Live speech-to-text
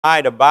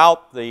Tonight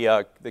about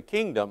the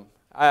kingdom.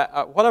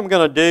 What I'm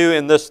going to do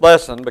in this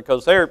lesson,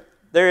 because there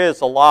is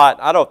a lot,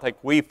 I don't think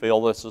we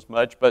feel this as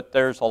much, but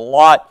there's a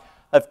lot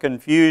of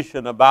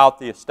confusion about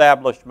the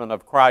establishment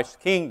of Christ's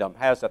kingdom.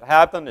 Has it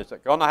happened? Is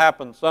it going to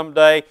happen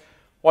someday?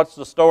 What's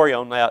the story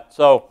on that?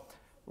 So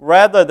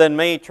rather than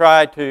me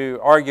try to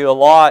argue a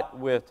lot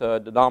with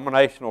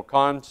denominational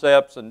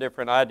concepts and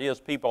different ideas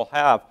people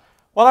have,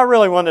 what I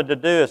really wanted to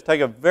do is take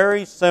a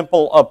very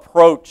simple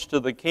approach to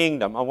the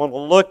kingdom. I want to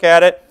look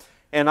at it.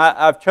 And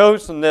I've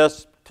chosen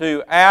this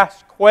to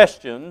ask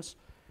questions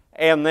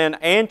and then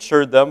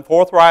answer them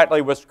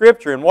forthrightly with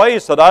Scripture in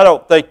ways that I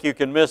don't think you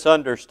can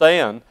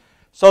misunderstand,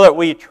 so that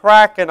we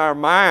track in our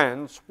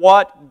minds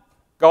what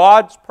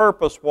God's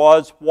purpose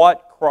was,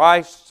 what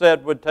Christ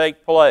said would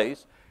take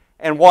place,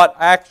 and what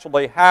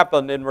actually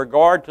happened in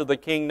regard to the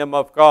kingdom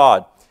of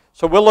God.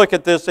 So we'll look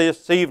at this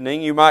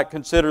evening. You might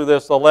consider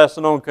this a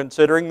lesson on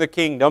considering the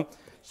kingdom,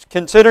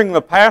 considering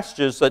the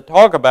passages that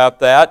talk about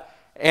that,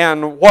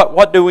 and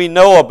what do we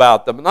know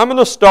about them. And I'm going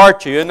to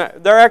start you, and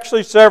there are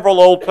actually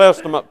several Old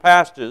Testament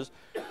passages,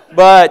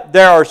 but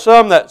there are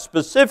some that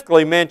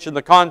specifically mention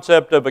the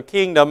concept of a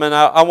kingdom, and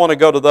I want to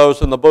go to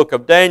those in the book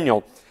of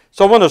Daniel.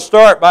 So I want to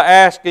start by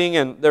asking,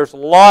 and there's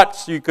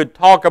lots you could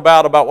talk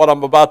about what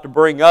I'm about to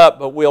bring up,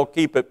 but we'll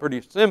keep it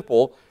pretty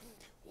simple.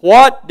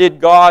 What did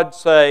God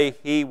say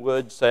He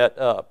would set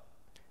up?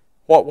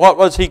 What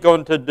was He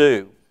going to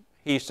do?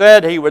 He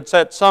said He would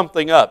set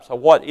something up, so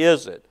what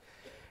is it?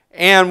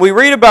 And we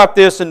read about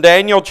this in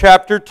Daniel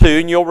chapter 2,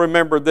 and you'll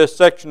remember this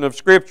section of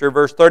Scripture,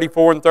 verse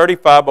 34 and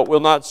 35, but we'll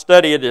not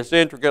study it as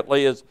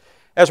intricately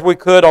as we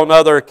could on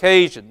other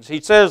occasions. He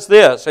says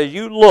this, as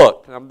you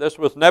looked, this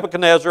was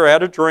Nebuchadnezzar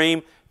had a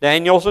dream,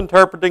 Daniel's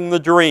interpreting the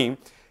dream.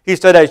 He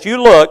said, as you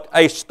looked,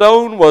 a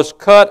stone was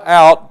cut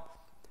out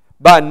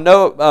by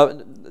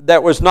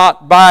that was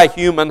not by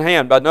human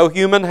hand, by no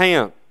human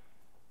hand.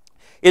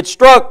 It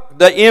struck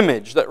the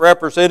image that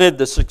represented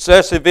the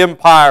successive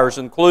empires,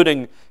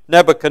 including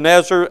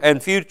Nebuchadnezzar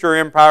and future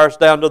empires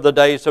down to the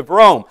days of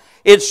Rome.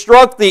 It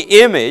struck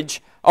the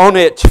image on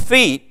its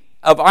feet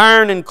of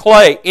iron and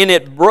clay, and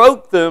it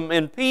broke them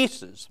in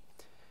pieces.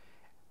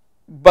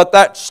 But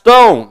that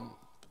stone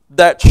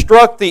that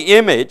struck the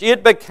image,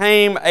 it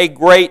became a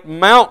great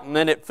mountain,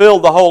 and it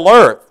filled the whole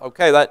earth.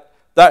 Okay,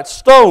 that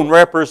stone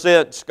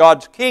represents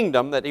God's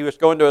kingdom that He was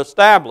going to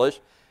establish,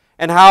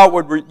 and how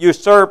it would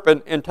usurp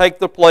and take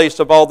the place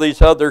of all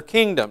these other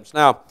kingdoms.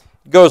 Now,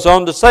 it goes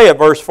on to say at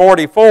verse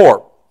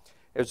 44,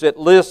 as it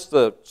lists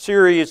the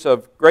series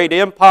of great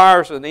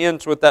empires and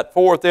ends with that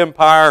fourth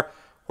empire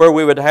where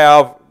we would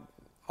have,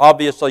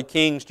 obviously,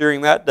 kings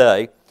during that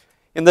day.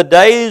 In the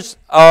days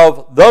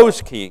of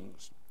those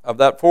kings, of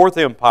that fourth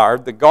empire,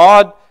 the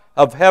God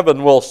of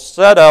heaven will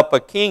set up a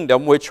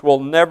kingdom which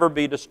will never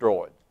be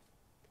destroyed.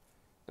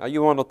 Now,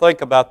 you want to think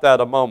about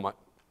that a moment.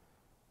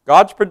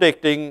 God's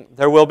predicting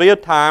there will be a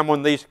time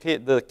when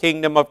the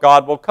kingdom of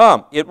God will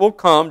come. It will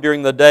come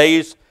during the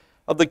days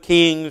of the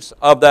kings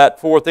of that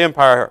fourth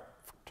empire.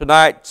 For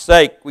tonight's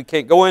sake, we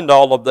can't go into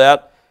all of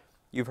that.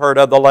 You've heard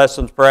other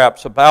lessons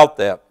perhaps about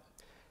that.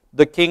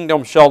 The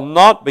kingdom shall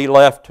not be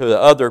left to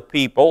other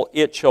people.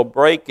 It shall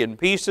break in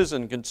pieces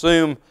and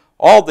consume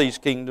all these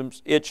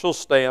kingdoms. It shall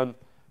stand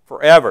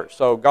forever.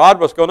 So God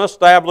was going to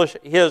establish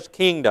His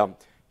kingdom.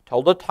 He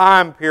told a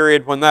time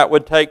period when that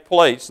would take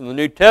place. And the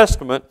New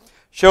Testament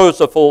shows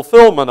the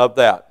fulfillment of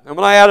that. I'm going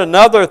to add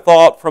another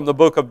thought from the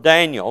book of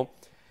Daniel,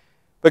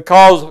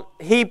 because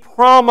He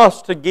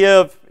promised to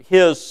give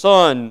His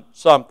Son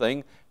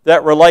something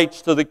that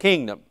relates to the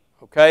kingdom.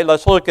 Okay,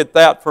 let's look at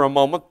that for a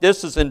moment.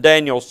 This is in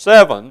Daniel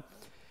 7.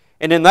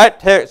 And in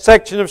that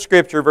section of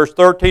Scripture, verse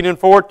 13 and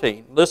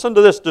 14, listen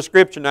to this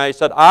description now. He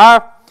said,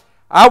 I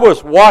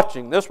was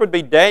watching. This would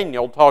be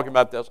Daniel talking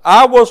about this.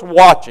 I was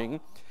watching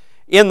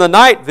in the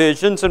night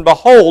visions, and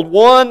behold,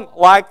 one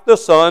like the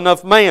Son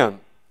of Man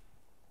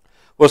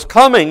was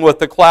coming with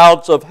the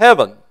clouds of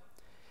heaven.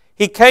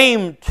 He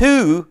came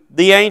to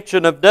the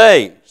Ancient of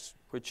Days,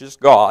 which is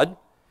God,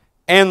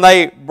 and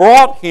they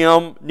brought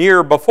Him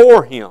near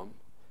before Him.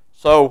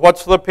 So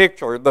what's the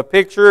picture? The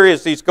picture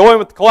is He's going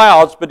with the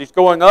clouds, but He's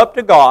going up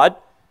to God,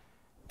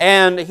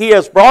 and He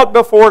is brought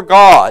before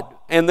God.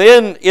 And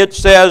then it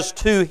says,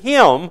 to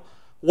Him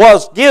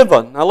was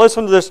given, now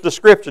listen to this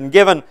description,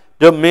 given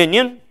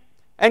dominion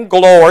and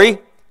glory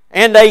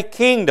and a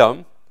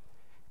kingdom,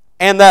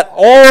 and that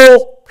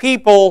all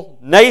people,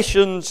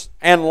 nations,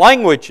 and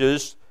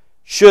languages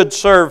should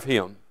serve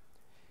Him.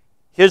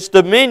 His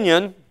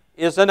dominion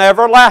is an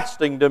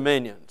everlasting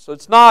dominion. So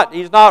He's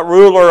not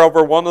ruler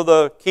over one of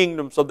the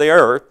kingdoms of the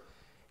earth.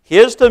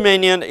 His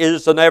dominion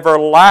is an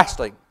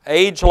everlasting,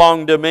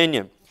 age-long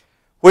dominion,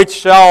 which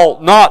shall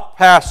not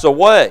pass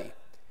away.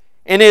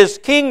 And His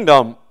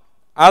kingdom,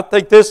 I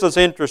think this is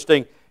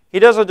interesting. He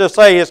doesn't just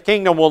say His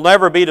kingdom will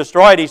never be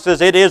destroyed. He says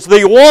it is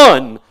the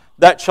one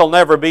that shall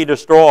never be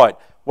destroyed.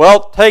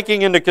 Well,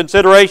 taking into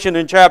consideration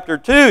in chapter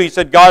 2, He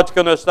said God's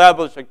going to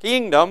establish a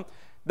kingdom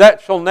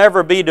that shall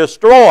never be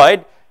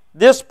destroyed.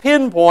 This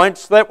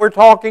pinpoints that we're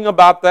talking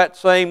about that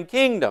same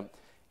kingdom.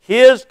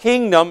 His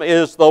kingdom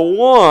is the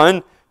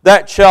one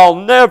that shall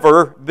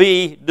never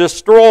be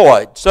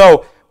destroyed.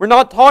 So we're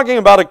not talking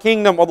about a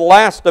kingdom that will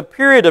last a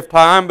period of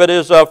time, but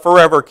is a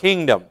forever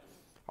kingdom.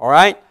 All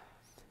right?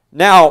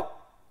 Now,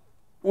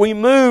 we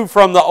move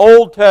from the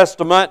Old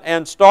Testament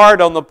and start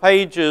on the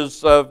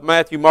pages of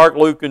Matthew, Mark,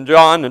 Luke, and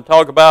John and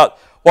talk about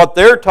what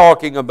they're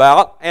talking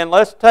about. And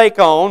let's take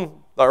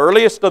on the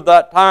earliest of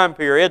that time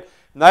period,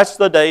 and that's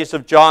the days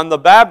of John the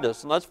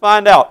Baptist. And let's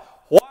find out,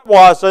 what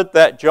was it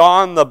that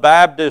John the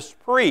Baptist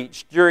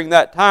preached during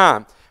that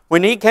time?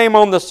 When he came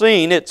on the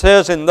scene, it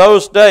says, in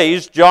those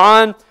days,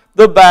 John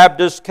the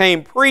Baptist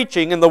came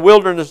preaching in the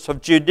wilderness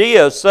of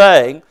Judea,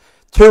 saying,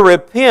 to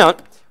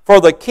repent, for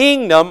the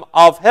kingdom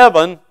of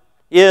heaven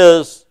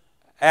is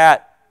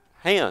at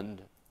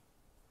hand.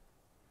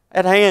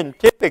 At hand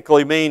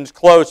typically means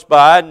close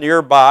by,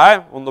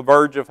 nearby, on the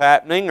verge of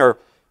happening, or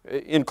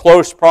in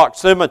close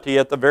proximity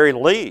at the very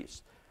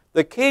least.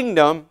 The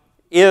kingdom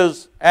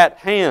is at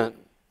hand.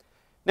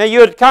 Now you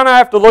would kind of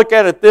have to look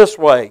at it this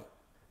way.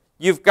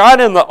 You've got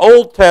in the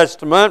Old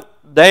Testament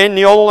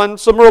Daniel and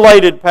some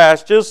related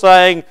passages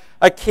saying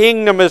a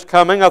kingdom is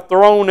coming, a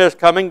throne is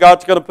coming,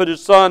 God's going to put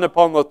His Son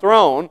upon the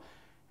throne.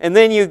 And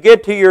then you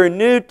get to your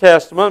New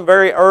Testament,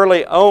 very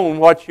early on,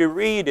 what you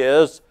read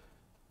is,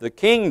 the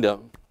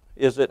kingdom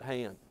is at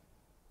hand.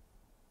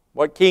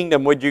 What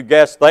kingdom would you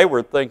guess they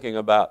were thinking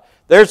about?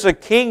 There's a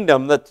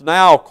kingdom that's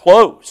now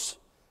close.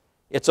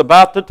 It's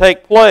about to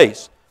take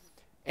place.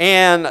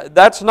 And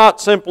that's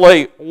not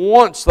simply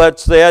once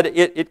that's said,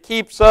 it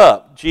keeps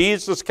up.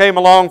 Jesus came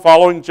along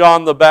following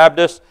John the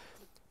Baptist,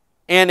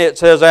 and it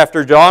says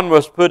after John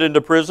was put into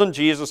prison,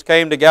 Jesus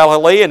came to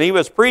Galilee, and He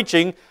was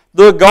preaching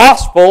the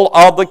gospel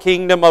of the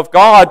kingdom of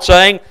God,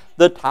 saying,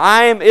 the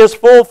time is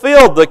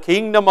fulfilled. The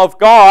kingdom of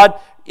God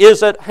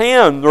is at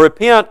hand.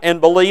 Repent and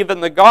believe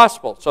in the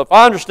gospel. So if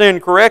I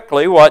understand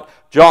correctly what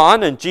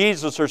John and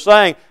Jesus are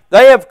saying,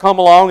 they have come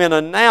along and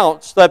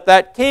announced that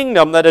that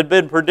kingdom that had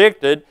been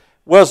predicted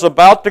was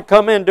about to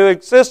come into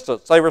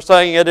existence. They were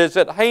saying it is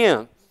at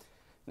hand.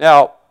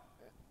 Now,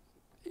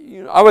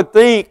 I would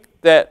think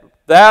that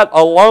that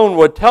alone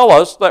would tell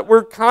us that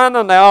we're kind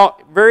of now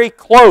very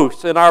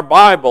close in our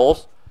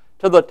Bibles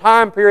to the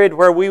time period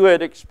where we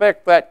would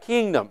expect that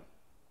kingdom.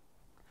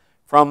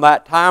 From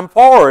that time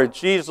forward,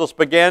 Jesus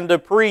began to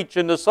preach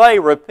and to say,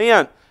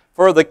 repent,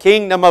 for the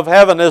kingdom of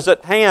heaven is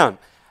at hand.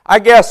 I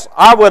guess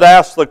I would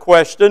ask the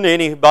question,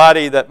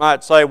 anybody that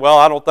might say, well,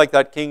 I don't think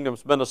that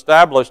kingdom's been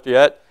established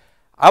yet,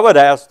 I would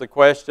ask the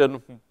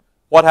question,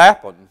 what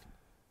happened?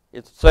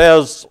 It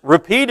says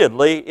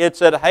repeatedly,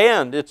 it's at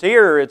hand, it's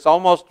here, it's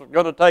almost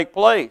going to take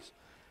place.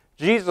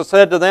 Jesus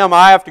said to them,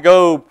 I have to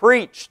go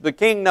preach the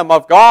kingdom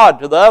of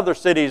God to the other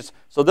cities.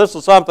 So this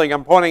is something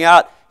I'm pointing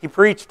out. He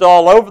preached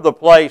all over the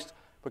place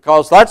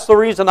because that's the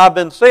reason I've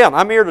been sent.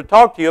 I'm here to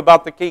talk to you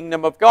about the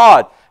kingdom of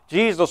God.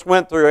 Jesus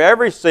went through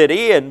every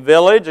city and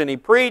village, and He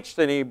preached,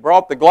 and He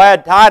brought the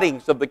glad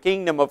tidings of the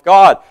kingdom of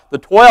God. The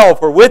 12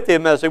 were with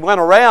Him as He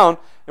went around.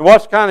 And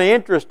what's kind of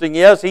interesting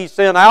is He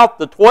sent out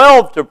the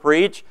 12 to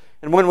preach.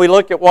 And when we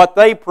look at what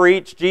they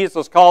preached,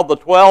 Jesus called the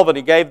 12 and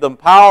He gave them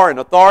power and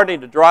authority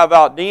to drive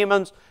out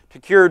demons, to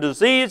cure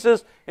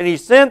diseases. And He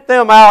sent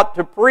them out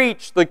to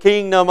preach the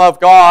kingdom of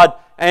God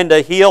and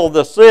to heal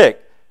the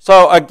sick.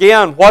 So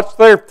again, what's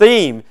their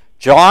theme?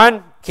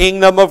 John,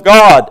 kingdom of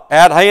God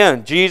at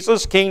hand.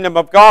 Jesus, kingdom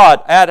of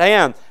God at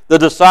hand. The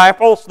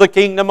disciples, the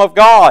kingdom of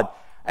God.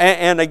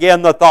 And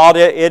again, the thought,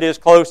 it is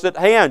close at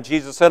hand.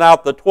 Jesus sent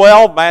out the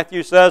 12.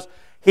 Matthew says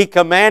He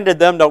commanded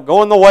them, don't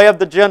go in the way of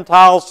the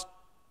Gentiles.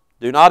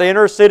 Do not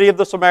enter a city of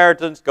the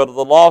Samaritans. Go to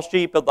the lost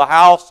sheep of the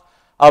house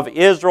of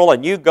Israel,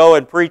 and you go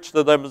and preach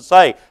to them and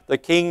say, the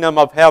kingdom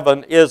of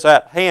heaven is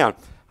at hand.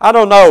 I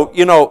don't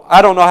know,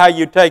 I don't know how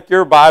you take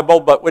your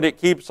Bible, but when it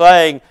keeps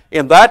saying,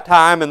 in that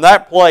time, in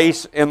that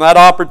place, in that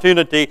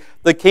opportunity,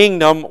 the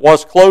kingdom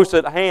was close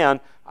at hand,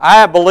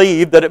 I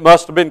believe that it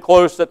must have been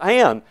close at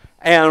hand,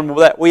 and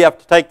that we have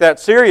to take that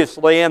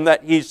seriously, and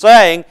that He's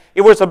saying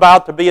it was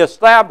about to be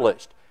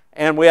established.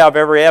 And we have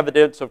every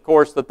evidence, of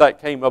course, that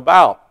that came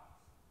about.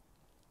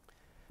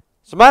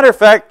 As a matter of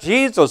fact,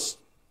 Jesus,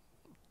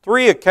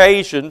 3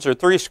 occasions, or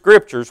 3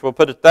 scriptures, we'll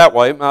put it that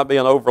way, it might be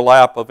an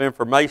overlap of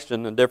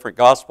information in different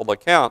gospel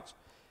accounts,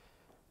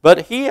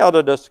 but He had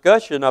a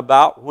discussion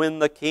about when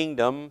the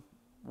kingdom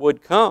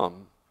would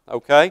come,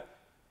 okay?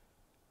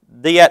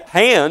 The at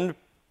hand,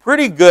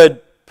 pretty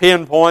good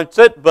pinpoints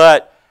it,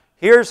 but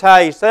here's how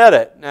He said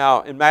it.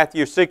 Now, in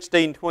Matthew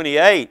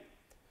 16:28,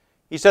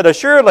 He said,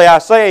 assuredly I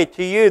say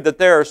to you that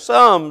there are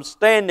some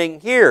standing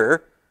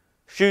here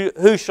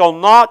who shall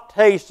not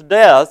taste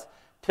death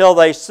till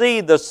they see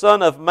the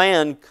Son of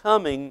Man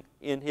coming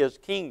in His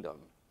kingdom.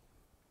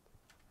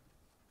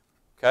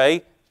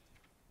 Okay?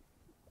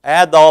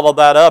 Add all of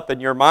that up in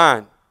your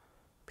mind.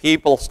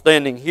 People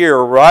standing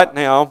here right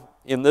now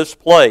in this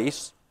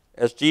place,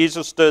 as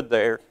Jesus stood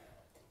there,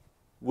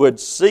 would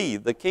see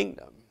the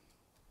kingdom.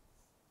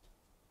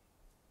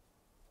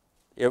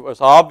 It was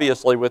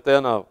obviously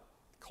within a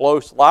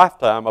close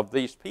lifetime of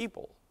these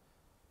people.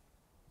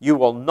 You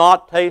will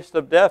not taste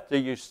of death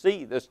till you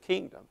see this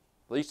kingdom.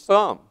 At least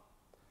some.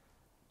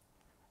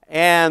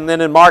 And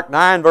then in Mark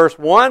 9, verse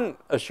 1,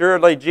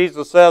 assuredly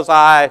Jesus says,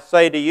 I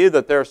say to you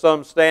that there are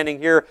some standing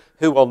here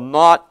who will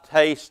not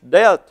taste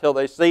death till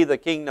they see the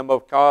kingdom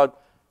of God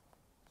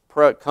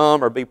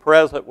come or be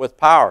present with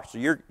power. So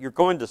you're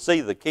going to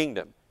see the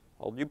kingdom.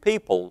 Well, you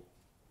people,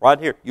 right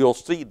here, you'll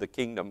see the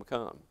kingdom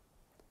come.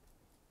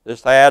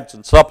 This adds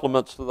and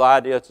supplements to the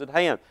ideas at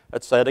hand.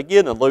 That's said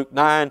again in Luke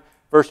 9,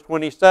 verse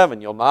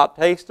 27. You'll not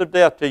taste of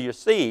death till you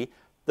see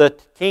the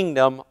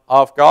kingdom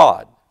of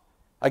God.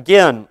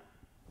 Again,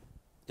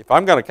 if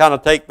I'm going to kind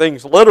of take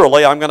things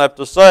literally, I'm going to have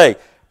to say,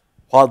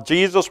 while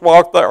Jesus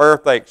walked the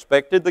earth, they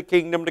expected the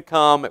kingdom to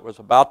come. It was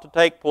about to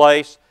take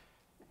place.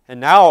 And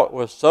now it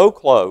was so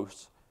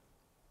close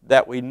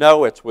that we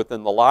know it's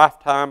within the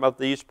lifetime of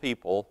these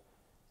people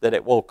that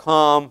it will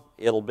come.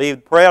 It'll be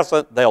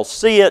present. They'll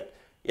see it.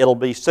 It'll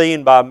be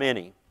seen by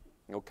many.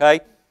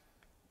 Okay?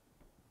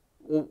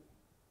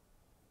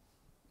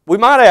 We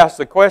might ask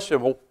the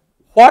question, well,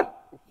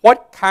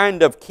 what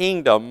kind of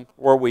kingdom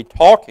were we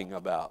talking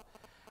about?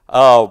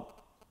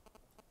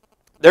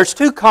 There's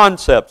two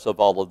concepts of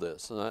all of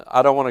this.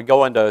 I don't want to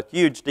go into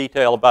huge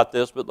detail about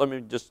this, but let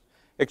me just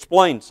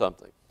explain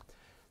something.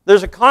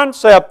 There's a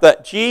concept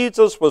that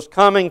Jesus was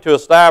coming to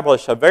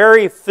establish a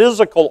very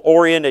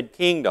physical-oriented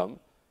kingdom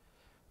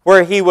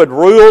where He would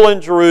rule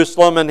in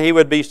Jerusalem and He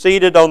would be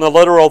seated on the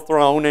literal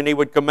throne and He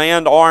would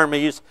command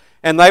armies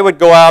and they would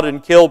go out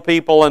and kill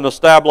people and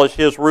establish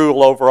His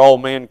rule over all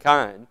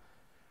mankind.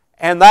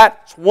 And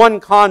that's one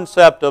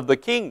concept of the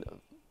kingdom.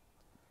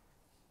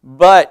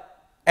 But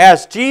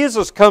as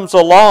Jesus comes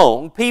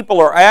along, people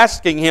are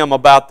asking Him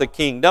about the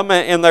kingdom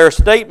and there are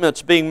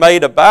statements being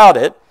made about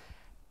it.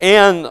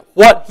 And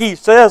what He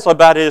says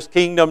about His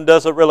kingdom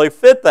doesn't really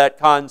fit that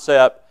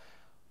concept.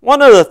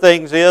 One of the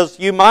things is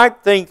you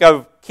might think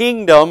of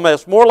kingdom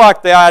as more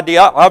like the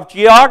idea of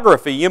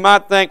geography. You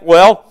might think,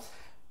 well,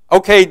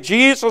 okay,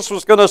 Jesus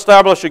was going to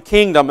establish a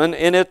kingdom and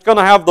it's going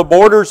to have the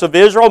borders of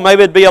Israel.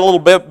 Maybe it'd be a little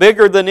bit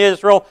bigger than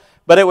Israel,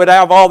 but it would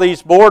have all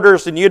these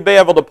borders and you'd be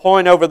able to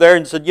point over there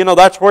and say, you know,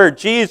 that's where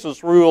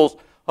Jesus rules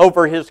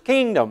over His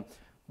kingdom.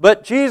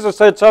 But Jesus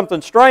said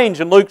something strange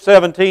in Luke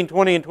 17,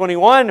 20 and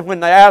 21 when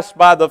they asked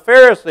by the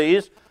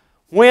Pharisees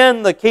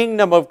when the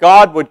kingdom of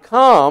God would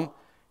come.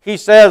 He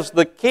says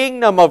the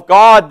kingdom of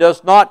God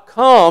does not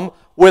come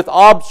with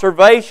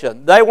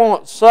observation. They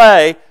won't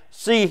say,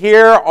 see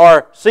here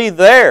or see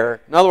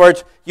there. In other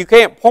words, you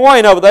can't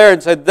point over there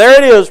and say,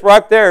 there it is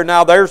right there.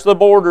 Now there's the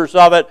borders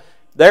of it.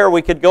 There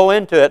we could go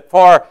into it.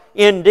 For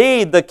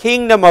indeed the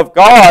kingdom of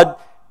God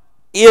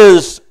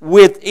is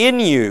within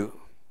you.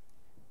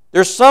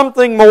 There's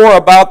something more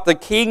about the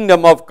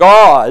kingdom of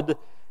God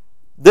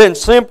than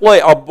simply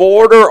a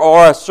border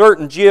or a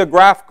certain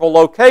geographical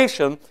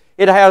location.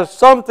 It has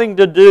something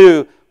to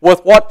do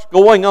with what's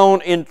going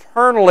on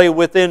internally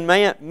within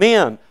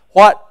men.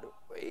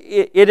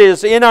 It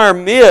is in our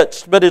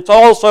midst, but it's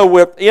also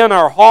within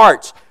our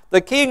hearts.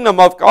 The kingdom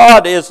of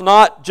God is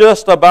not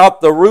just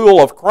about the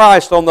rule of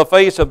Christ on the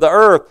face of the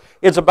earth.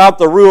 It's about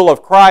the rule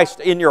of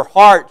Christ in your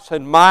hearts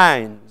and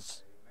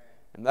minds.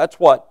 And that's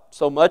what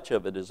so much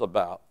of it is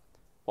about.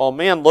 While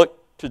men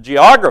look to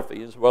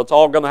geography, well, it's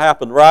all going to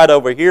happen right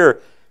over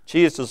here.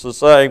 Jesus is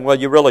saying, well,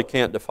 you really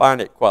can't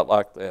define it quite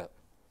like that.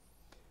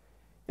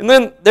 And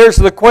then there's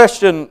the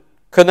question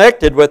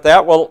connected with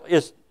that. Well,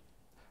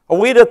 are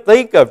we to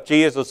think of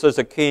Jesus as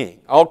a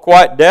king? Oh,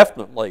 quite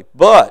definitely.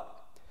 But,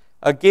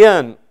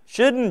 again,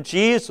 shouldn't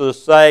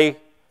Jesus say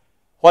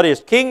what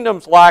His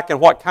kingdom's like and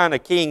what kind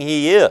of king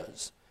He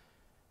is?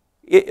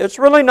 It's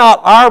really not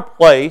our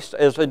place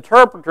as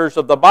interpreters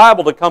of the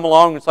Bible to come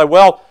along and say,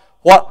 well,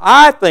 what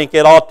I think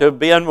it ought to have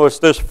been was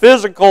this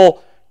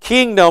physical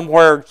kingdom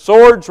where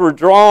swords were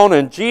drawn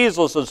and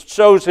Jesus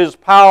shows His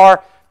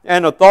power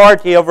and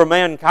authority over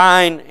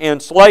mankind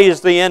and slays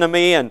the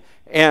enemy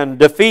and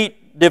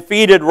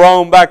defeated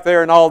Rome back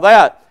there and all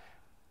that.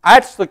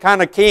 That's the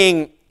kind of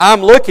king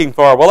I'm looking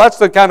for. Well, that's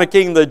the kind of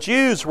king the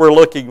Jews were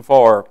looking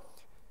for.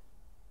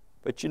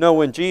 But you know,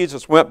 when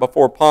Jesus went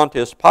before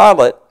Pontius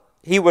Pilate,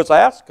 He was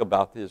asked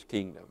about His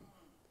kingdom.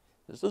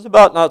 This is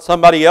about not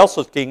somebody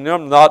else's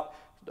kingdom, not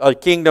a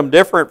kingdom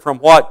different from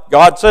what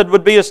God said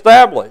would be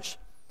established,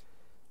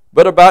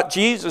 but about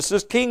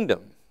Jesus'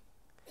 kingdom.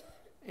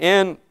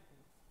 And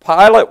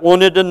Pilate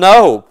wanted to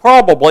know,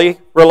 probably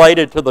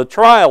related to the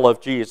trial of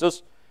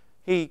Jesus.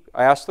 He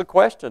asked the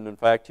question, in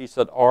fact, he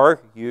said,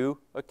 are you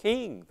a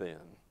king then?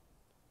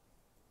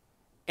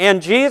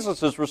 And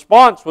Jesus'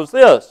 response was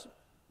this,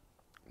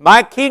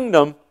 my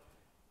kingdom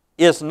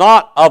is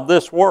not of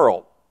this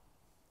world.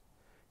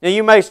 Now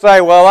you may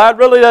say, well, that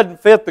really doesn't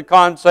fit the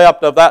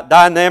concept of that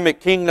dynamic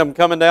kingdom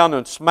coming down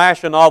and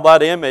smashing all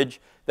that image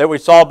that we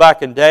saw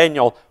back in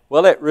Daniel.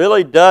 Well, it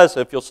really does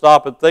if you'll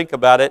stop and think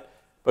about it,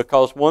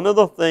 because one of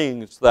the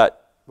things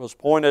that was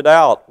pointed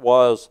out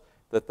was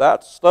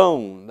that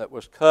stone that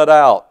was cut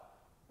out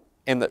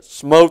and that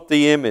smote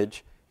the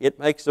image, it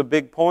makes a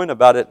big point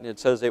about it, and it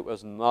says it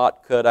was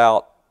not cut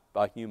out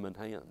by human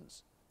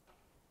hands.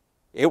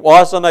 It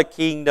wasn't a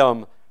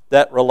kingdom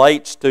that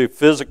relates to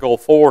physical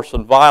force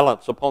and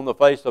violence upon the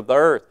face of the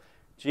earth.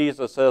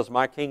 Jesus says,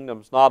 my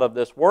kingdom's not of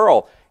this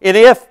world. And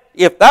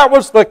if that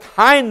was the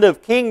kind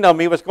of kingdom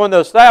he was going to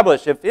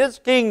establish, if his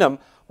kingdom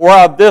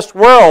were of this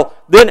world,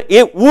 then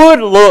it would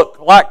look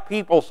like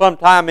people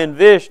sometime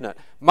envision it.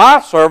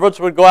 My servants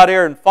would go out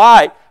here and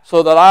fight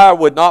so that I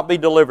would not be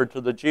delivered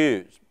to the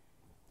Jews.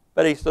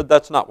 But he said,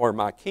 that's not where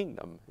my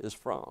kingdom is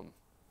from.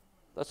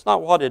 That's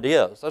not what it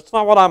is. That's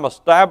not what I'm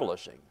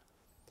establishing.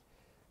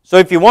 So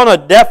if you want a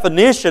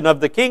definition of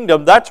the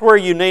kingdom, that's where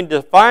you need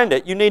to find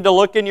it. You need to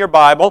look in your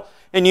Bible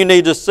and you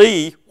need to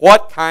see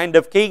what kind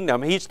of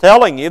kingdom. He's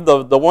telling you,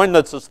 the one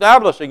that's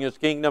establishing his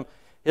kingdom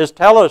is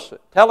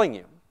telling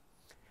you.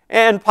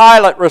 And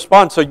Pilate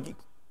responds, so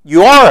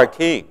you are a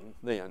king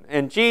then.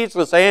 And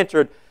Jesus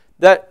answered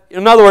that,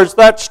 in other words,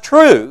 that's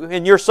true,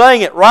 and you're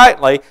saying it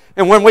rightly.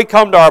 And when we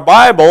come to our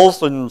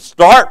Bibles and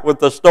start with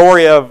the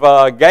story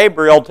of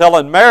Gabriel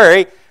telling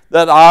Mary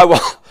that I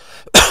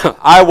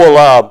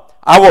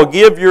will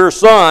give your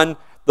son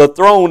the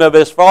throne of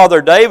his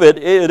father David,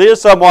 it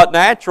is somewhat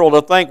natural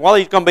to think, well,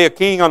 he's going to be a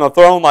king on a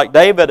throne like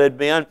David had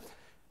been.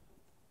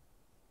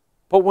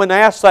 But when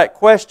asked that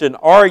question,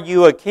 are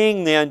you a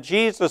king then?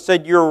 Jesus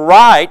said, you're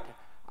right,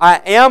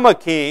 I am a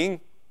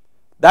king.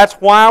 That's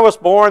why I was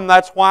born,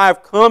 that's why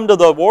I've come to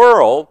the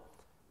world.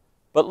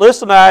 But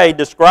listen how he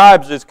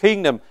describes his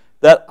kingdom,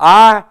 that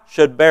I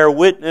should bear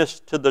witness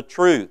to the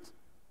truth,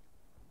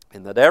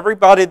 and that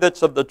everybody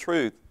that's of the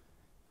truth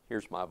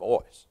hears my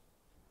voice.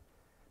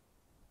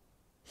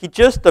 He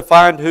just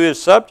defined who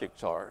his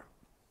subjects are.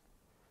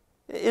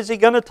 Is he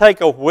going to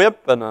take a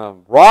whip and a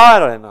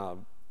rod and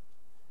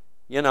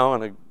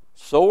a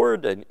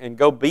sword and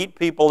go beat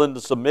people into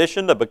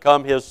submission to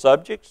become his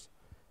subjects?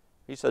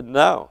 He said,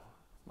 no.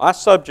 My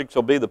subjects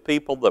will be the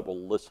people that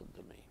will listen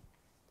to me.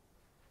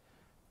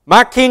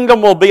 My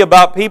kingdom will be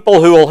about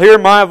people who will hear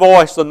my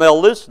voice and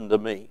they'll listen to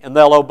me and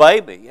they'll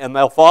obey me and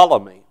they'll follow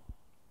me.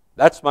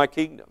 That's my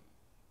kingdom.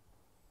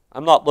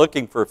 I'm not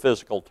looking for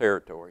physical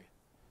territory.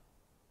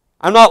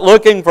 I'm not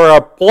looking for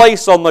a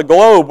place on the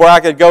globe where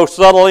I could go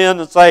settle in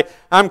and say,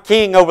 I'm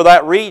king over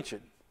that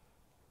region.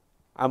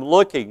 I'm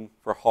looking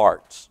for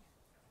hearts.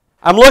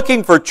 I'm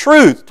looking for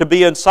truth to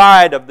be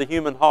inside of the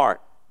human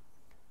heart.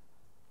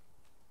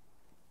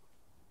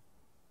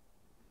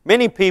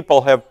 Many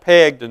people have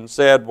pegged and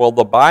said, well,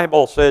 the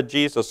Bible said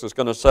Jesus is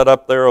going to sit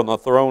up there on the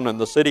throne in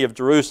the city of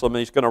Jerusalem and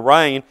he's going to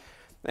reign,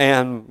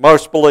 and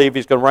most believe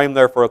he's going to reign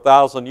there for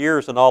 1,000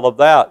 years and all of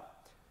that.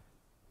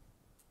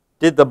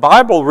 Did the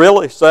Bible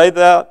really say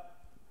that?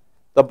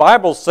 The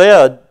Bible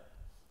said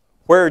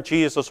where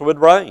Jesus would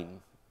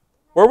reign.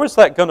 Where was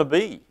that going to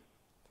be?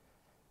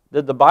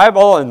 Did the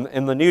Bible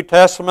in the New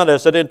Testament,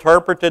 as it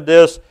interpreted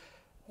this,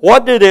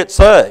 what did it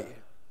say?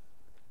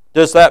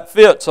 Does that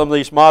fit some of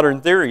these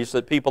modern theories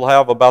that people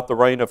have about the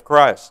reign of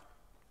Christ?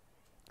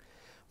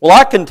 Well,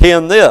 I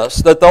contend this,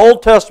 that the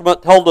Old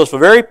Testament told us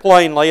very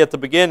plainly at the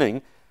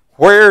beginning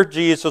where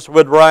Jesus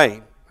would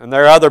reign. And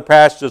there are other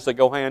passages that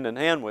go hand in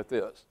hand with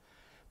this.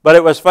 But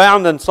it was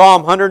found in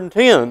Psalm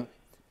 110.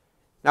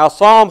 Now,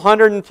 Psalm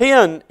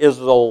 110 is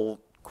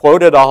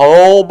quoted a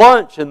whole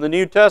bunch in the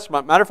New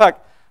Testament. Matter of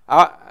fact,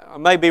 I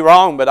may be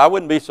wrong, but I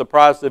wouldn't be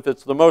surprised if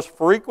it's the most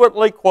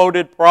frequently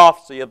quoted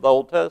prophecy of the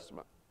Old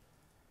Testament.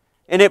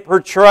 And it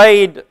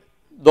portrayed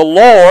the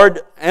Lord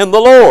and the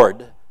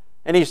Lord.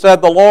 And he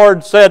said, the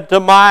Lord said to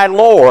my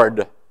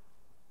Lord.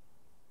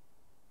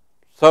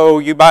 So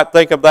you might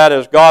think of that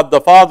as God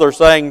the Father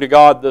saying to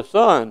God the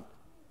Son,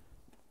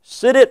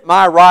 sit at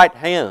my right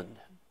hand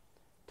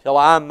till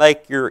I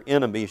make your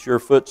enemies your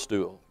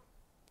footstool.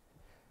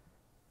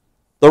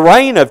 The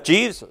reign of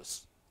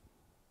Jesus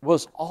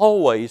was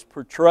always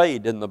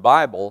portrayed in the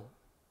Bible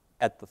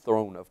at the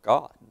throne of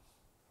God.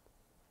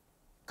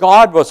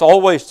 God was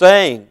always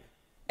saying,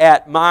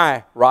 at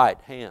my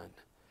right hand.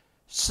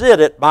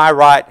 Sit at my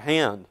right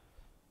hand,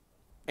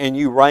 and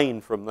you reign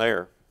from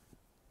there.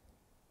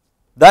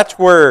 That's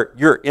where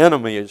your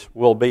enemies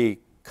will be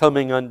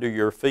coming under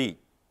your feet.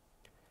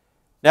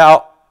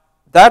 Now,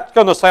 that's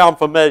going to sound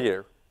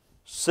familiar.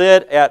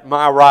 Sit at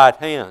my right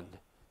hand.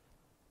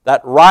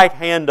 That right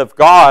hand of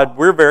God,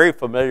 we're very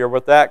familiar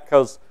with that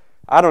because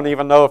I don't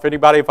even know if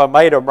anybody, if I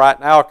made them right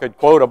now, could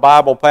quote a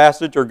Bible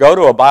passage or go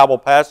to a Bible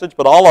passage,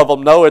 but all of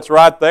them know it's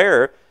right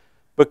there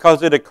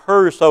because it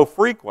occurs so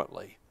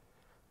frequently.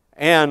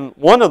 And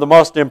one of the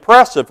most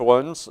impressive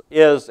ones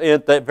is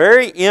at the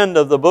very end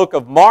of the book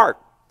of Mark,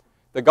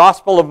 the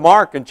Gospel of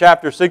Mark in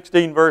chapter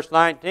 16, verse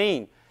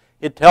 19.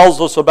 It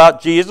tells us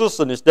about Jesus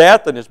and His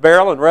death and His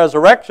burial and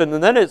resurrection.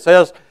 And then it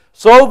says,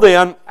 so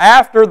then,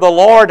 after the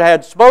Lord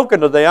had spoken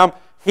to them,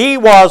 He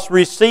was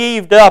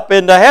received up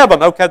into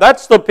heaven. Okay,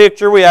 that's the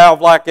picture we have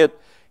like it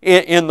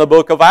in the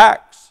book of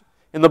Acts.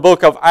 In the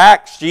book of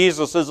Acts,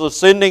 Jesus is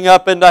ascending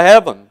up into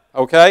heaven.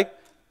 Okay?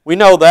 We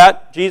know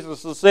that.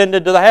 Jesus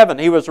ascended to the heaven.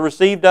 He was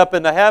received up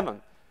into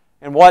heaven.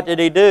 And what did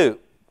He do?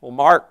 Well,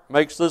 Mark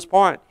makes this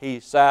point. He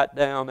sat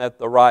down at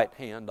the right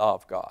hand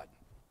of God.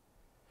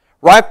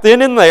 Right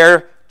then and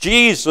there,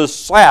 Jesus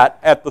sat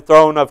at the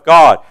throne of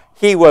God.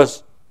 He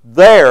was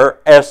there,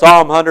 as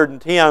Psalm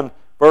 110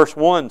 verse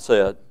 1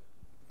 said.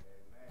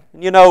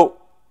 And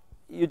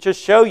you just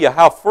show you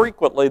how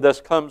frequently this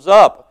comes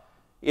up.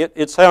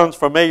 It sounds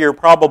familiar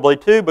probably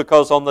too,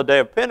 because on the day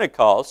of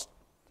Pentecost,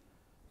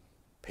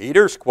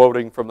 Peter's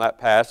quoting from that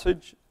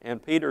passage,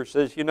 and Peter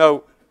says,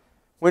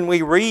 when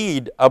we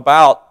read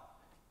about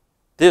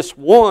this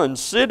one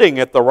sitting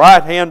at the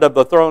right hand of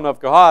the throne of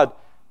God,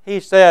 he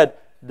said,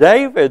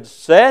 David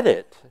said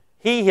it.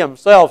 He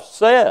himself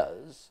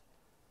says.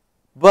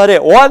 But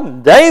it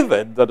wasn't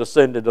David that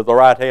ascended to the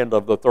right hand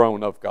of the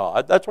throne of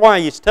God. That's why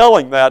he's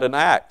telling that in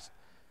Acts.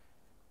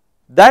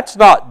 That's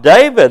not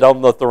David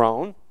on the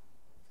throne.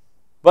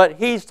 But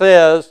he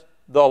says,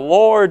 the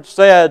Lord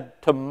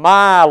said to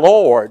my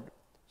Lord.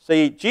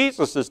 See,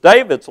 Jesus is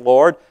David's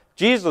Lord.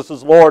 Jesus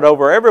is Lord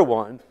over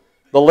everyone,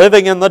 the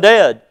living and the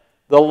dead.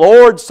 The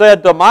Lord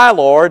said to my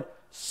Lord,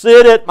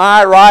 sit at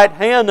my right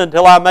hand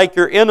until I make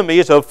your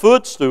enemies a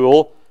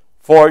footstool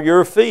for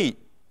your feet.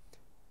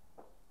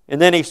 And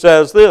then he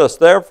says this,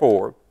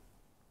 therefore,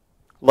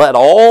 let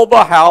all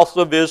the house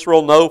of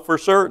Israel know for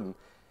certain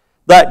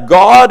that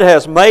God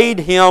has made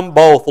him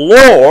both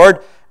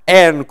Lord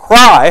and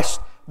Christ,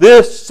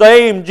 this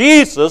same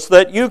Jesus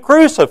that you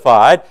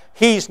crucified,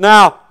 he's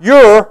now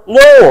your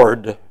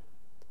Lord.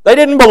 They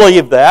didn't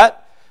believe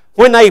that.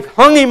 When they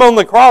hung him on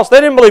the cross, they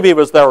didn't believe he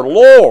was their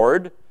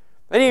Lord.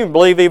 They didn't even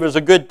believe he was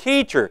a good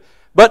teacher.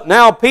 But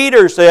now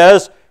Peter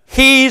says,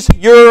 he's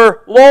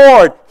your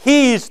Lord.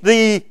 He's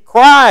the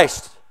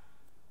Christ.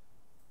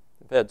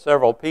 I've had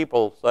several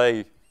people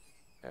say,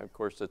 of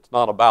course it's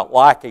not about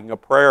liking a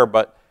prayer,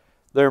 but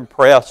they're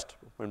impressed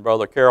when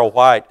Brother Carol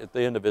White at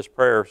the end of his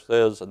prayer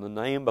says, in the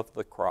name of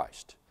the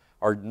Christ,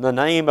 or in the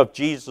name of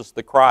Jesus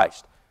the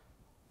Christ.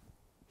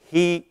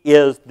 He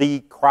is the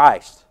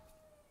Christ.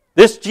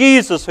 This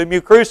Jesus whom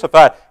you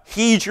crucified,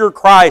 He's your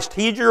Christ.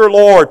 He's your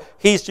Lord.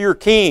 He's your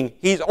King.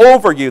 He's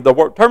over you.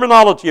 The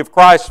terminology of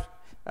Christ,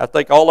 I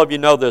think all of you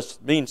know this,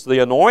 means the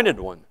anointed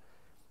one.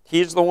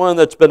 He's the one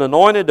that's been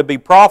anointed to be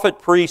prophet,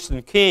 priest,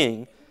 and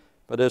king.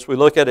 But as we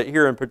look at it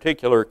here in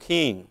particular,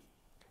 king.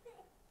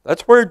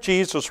 That's where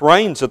Jesus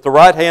reigns, at the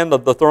right hand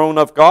of the throne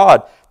of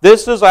God.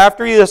 This is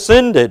after He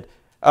ascended.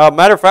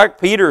 Matter of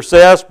fact, Peter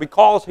says,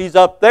 because He's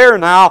up there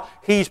now,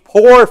 He's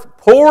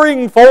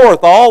pouring forth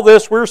all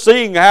this we're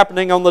seeing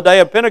happening on the day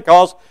of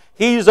Pentecost.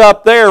 He's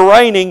up there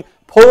reigning,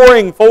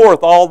 pouring forth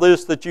all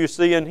this that you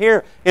see in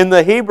here. In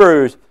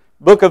the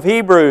book of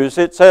Hebrews,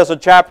 it says in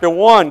chapter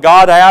 1,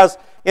 God has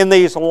in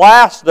these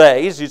last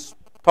days, He's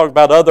talking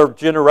about other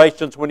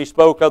generations when He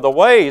spoke other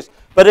ways,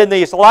 but in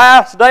these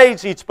last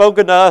days He's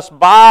spoken to us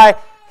by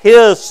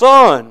His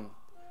Son,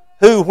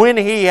 who when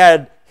He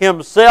had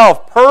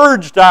Himself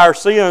purged our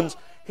sins,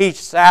 He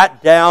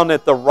sat down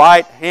at the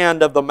right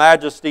hand of the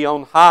Majesty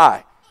on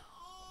high.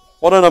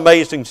 What an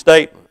amazing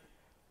statement.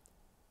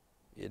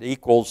 It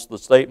equals the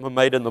statement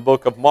made in the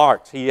book of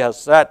Mark. He has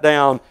sat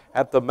down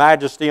at the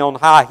Majesty on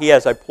high. He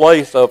has a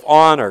place of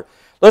honor.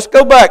 Let's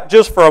go back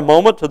just for a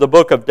moment to the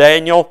book of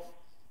Daniel.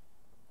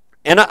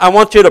 And I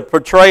want you to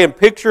portray and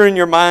picture in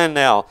your mind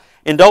now,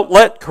 and don't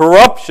let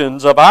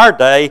corruptions of our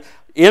day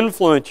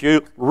influence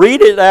you.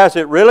 Read it as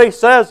it really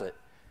says it.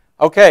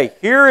 Okay,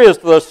 here is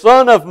the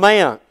Son of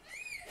Man.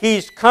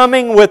 He's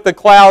coming with the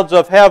clouds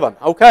of heaven.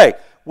 Okay,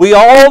 we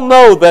all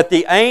know that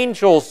the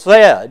angel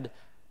said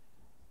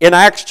in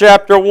Acts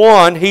chapter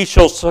 1, He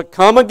shall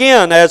come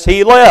again as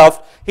He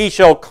left. He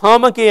shall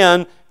come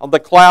again on the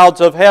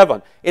clouds of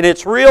heaven. And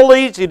it's real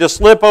easy to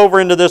slip over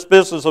into this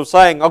business of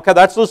saying, okay,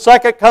 that's the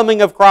second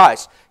coming of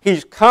Christ.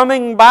 He's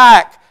coming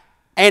back,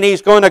 and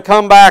He's going to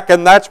come back,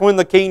 and that's when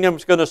the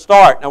kingdom's going to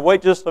start. Now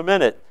wait just a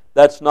minute.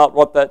 That's not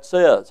what that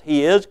says.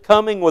 He is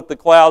coming with the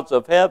clouds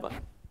of heaven.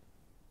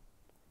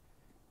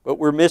 But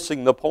we're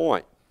missing the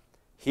point.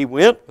 He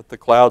went with the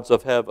clouds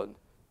of heaven.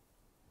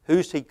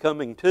 Who's He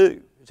coming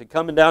to? Is He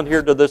coming down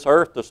here to this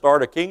earth to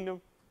start a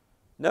kingdom?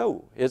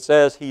 No. It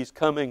says He's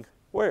coming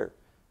where?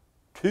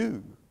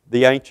 To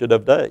the Ancient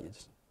of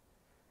Days.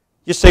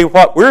 You see,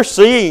 what we're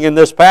seeing in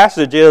this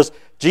passage is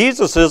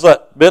Jesus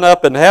hasn't been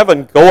up in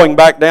heaven going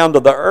back down to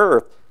the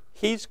earth.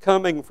 He's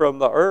coming from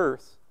the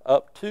earth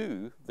up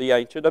to the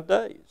Ancient of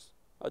Days,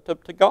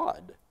 up to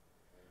God.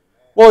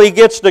 Well, He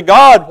gets to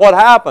God, what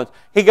happens?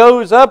 He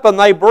goes up and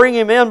they bring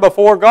Him in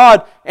before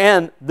God,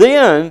 and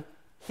then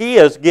He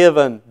is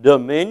given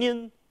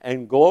dominion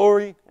and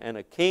glory and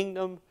a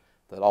kingdom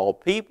that all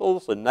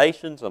peoples and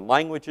nations and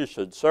languages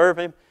should serve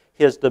Him.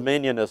 His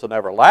dominion is an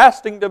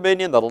everlasting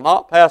dominion that will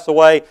not pass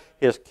away.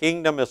 His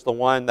kingdom is the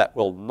one that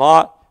will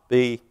not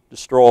be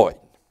destroyed.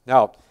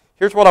 Now,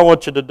 here's what I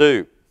want you to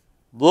do.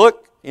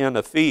 Look in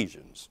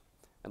Ephesians.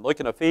 And look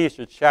in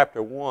Ephesians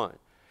chapter 1.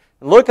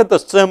 And look at the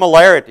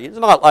similarity. It's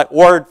not like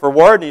word for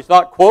word, and he's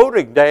not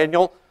quoting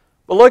Daniel.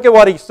 But look at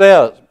what he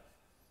says.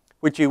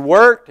 Which He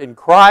worked in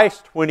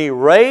Christ when He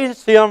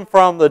raised Him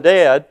from the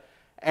dead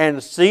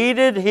and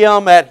seated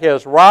Him at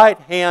His right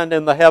hand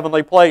in the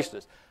heavenly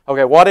places.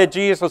 Okay, what had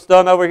Jesus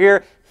done over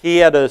here? He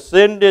had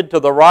ascended to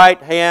the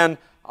right hand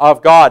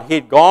of God.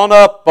 He'd gone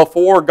up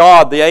before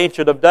God, the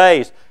Ancient of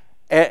Days.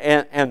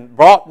 and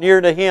brought near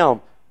to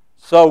Him.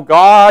 So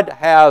God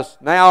has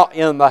now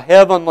in the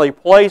heavenly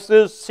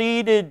places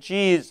seated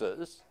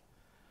Jesus,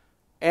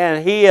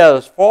 and He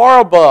is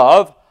far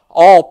above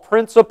all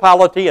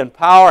principality and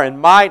power and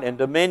might and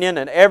dominion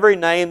and every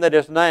name that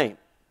is named.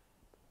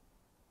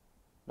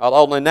 Not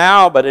only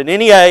now, but in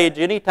any age,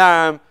 any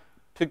time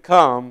to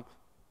come,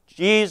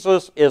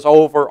 Jesus is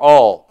over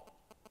all.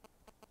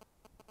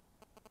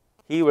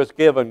 He was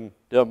given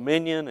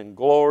dominion and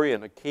glory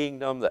and a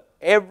kingdom that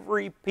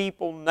every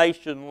people,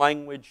 nation,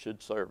 language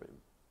should serve Him.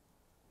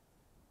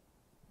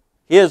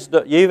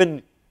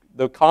 Even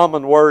the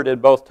common word in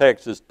both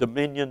texts is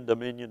dominion,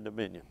 dominion,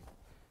 dominion.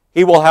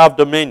 He will have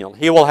dominion.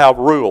 He will have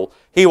rule.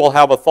 He will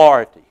have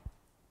authority.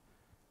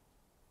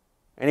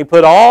 And He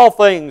put all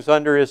things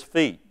under His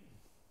feet.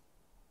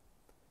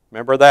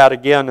 Remember that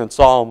again in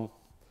Psalm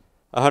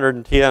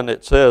 110.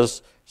 It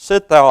says,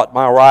 "Sit thou at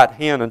my right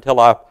hand until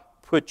I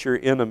put your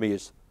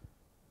enemies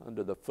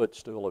under the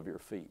footstool of your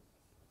feet."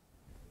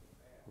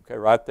 Okay,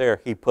 right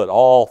there. He put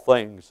all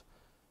things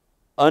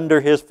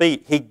under His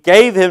feet. He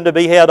gave Him to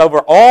be head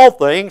over all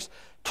things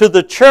to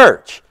the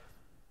church.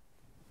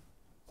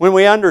 When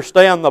we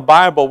understand the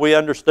Bible, we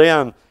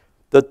understand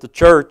that the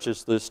church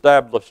is the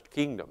established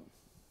kingdom.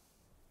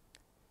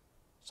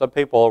 Some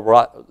people,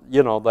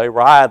 they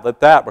writhe at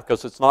that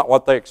because it's not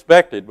what they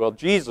expected. Well,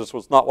 Jesus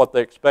was not what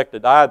they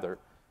expected either.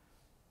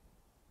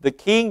 The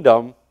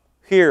kingdom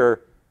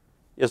here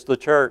is the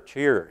church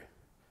here.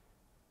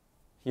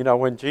 You know,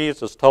 when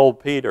Jesus told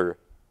Peter,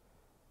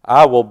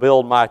 "I will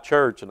build my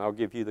church and I'll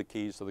give you the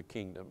keys of the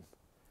kingdom,"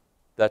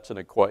 that's an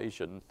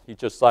equation. He's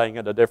just saying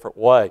it a different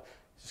way.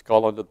 He's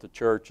calling it the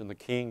church and the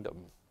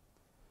kingdom.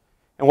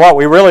 And what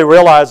we really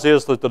realize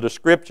is that the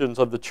descriptions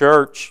of the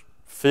church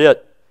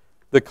fit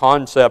the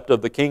concept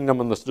of the kingdom,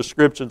 and the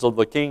descriptions of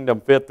the kingdom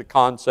fit the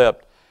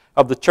concept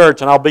of the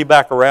church. And I'll be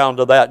back around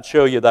to that and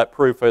show you that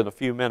proof in a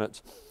few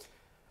minutes.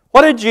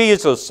 What did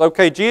Jesus,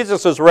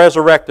 Jesus is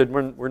resurrected.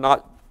 We're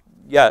not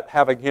yet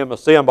having Him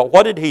ascend, but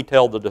what did He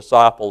tell the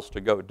disciples to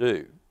go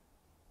do?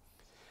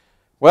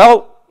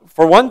 Well,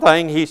 for one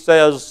thing, He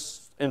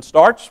says, and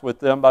starts with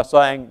them by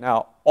saying,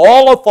 "Now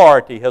all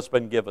authority has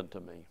been given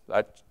to me."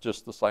 That's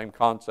just the same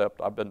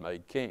concept. I've been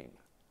made king.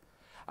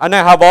 I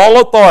now have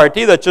all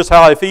authority. That's just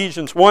how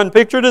Ephesians 1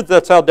 pictured it.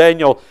 That's how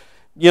Daniel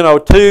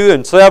 2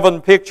 and 7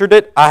 pictured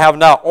it. I have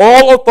now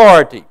all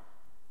authority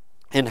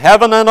in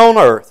heaven and on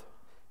earth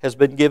has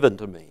been given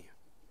to me.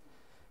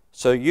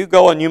 So you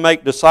go and you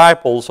make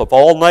disciples of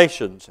all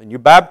nations, and you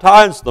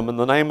baptize them in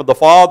the name of the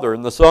Father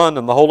and the Son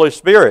and the Holy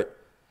Spirit,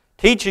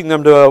 teaching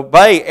them to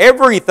obey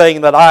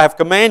everything that I have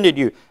commanded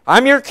you.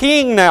 I'm your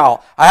king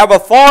now. I have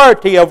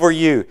authority over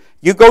you.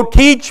 You go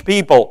teach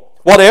people,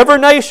 whatever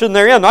nation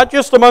they're in, not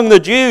just among the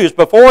Jews.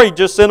 Before He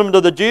just sent them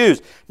to the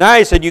Jews. Now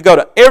He said, you go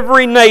to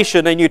every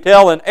nation and you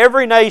tell in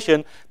every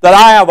nation that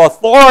I have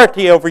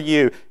authority over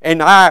you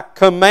and I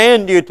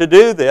command you to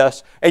do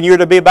this, and you're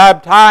to be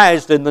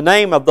baptized in the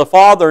name of the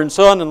Father and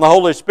Son and the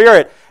Holy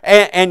Spirit,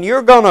 and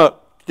you're going to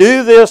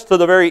do this to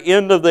the very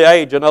end of the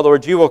age. In other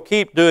words, you will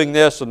keep doing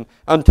this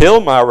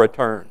until my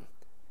return.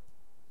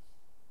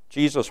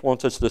 Jesus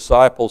wants His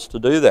disciples to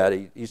do that.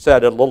 He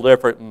said it a little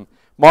different in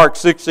Mark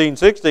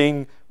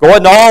 16:16, "Go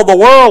into all the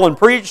world and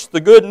preach the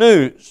good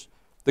news,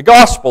 the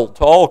gospel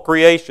to all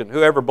creation.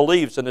 Whoever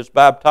believes and is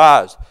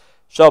baptized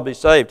shall be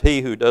saved.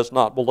 He who does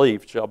not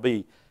believe shall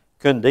be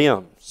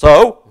condemned."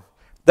 So,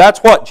 that's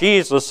what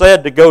Jesus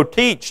said to go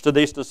teach to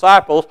these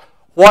disciples.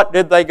 What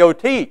did they go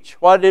teach?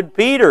 What did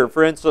Peter,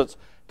 for instance,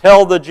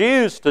 tell the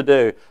Jews to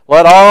do?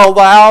 "Let all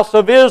the house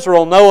of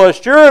Israel know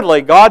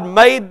assuredly God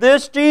made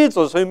this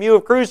Jesus whom you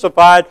have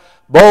crucified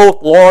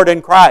both Lord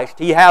and Christ."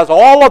 He has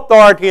all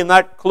authority, and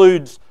that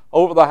includes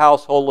over the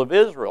household of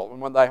Israel.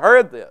 And when they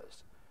heard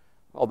this,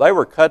 they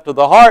were cut to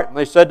the heart, and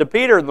they said to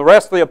Peter and the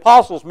rest of the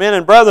apostles, "Men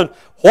and brethren,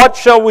 what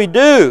shall we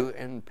do?"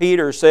 And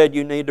Peter said,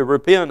 "You need to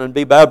repent and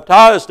be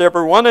baptized,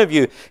 every one of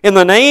you, in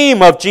the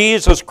name of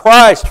Jesus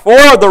Christ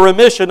for the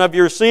remission of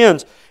your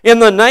sins." In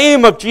the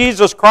name of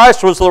Jesus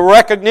Christ was the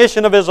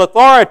recognition of His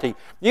authority.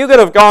 You could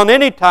have gone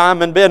any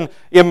time and been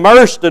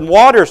immersed in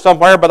water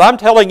somewhere, but I'm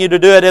telling you to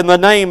do it in the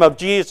name of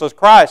Jesus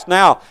Christ.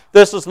 Now,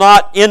 this is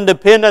not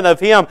independent of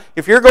Him.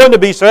 If you're going to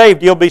be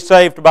saved, you'll be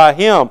saved by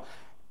Him.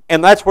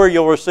 And that's where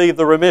you'll receive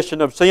the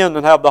remission of sin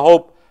and have the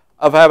hope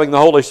of having the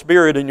Holy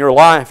Spirit in your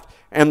life.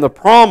 And the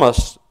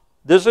promise,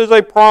 this is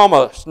a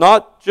promise,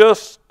 not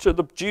just to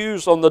the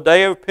Jews on the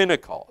day of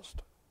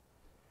Pentecost.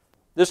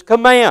 This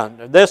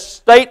command, this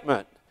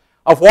statement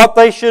of what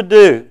they should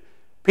do,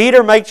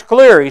 Peter makes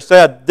clear. He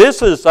said,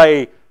 this is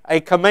a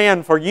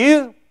command for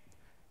you,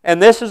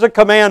 and this is a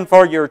command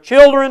for your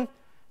children,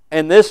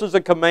 and this is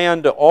a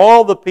command to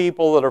all the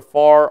people that are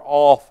far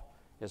off.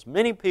 As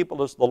many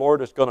people as the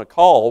Lord is going to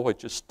call,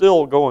 which is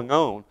still going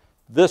on,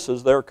 this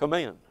is their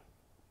command.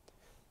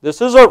 This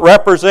doesn't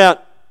represent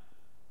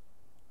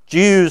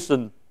Jews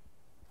in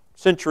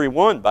century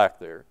 1 back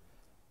there.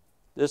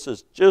 This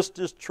is just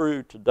as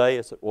true today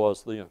as it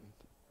was then.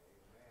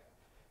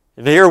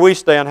 And here we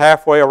stand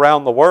halfway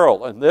around the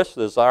world, and this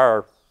is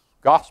our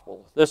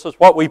gospel. This is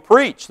what we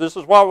preach. This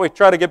is what we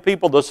try to get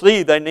people to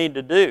see they need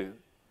to do,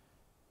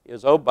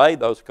 is obey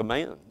those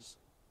commands,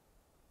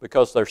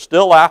 because they're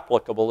still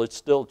applicable. It's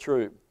still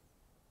true.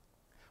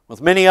 With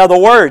many other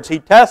words, he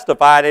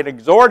testified and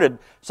exhorted,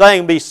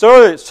 saying, "Be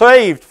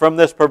saved from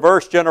this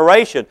perverse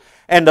generation."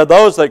 And to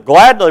those that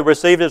gladly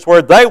received his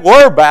word, they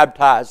were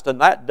baptized.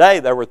 And that day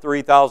there were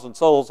 3,000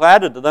 souls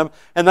added to them.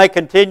 And they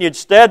continued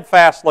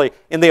steadfastly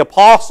in the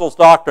apostles'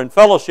 doctrine,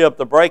 fellowship,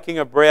 the breaking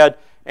of bread,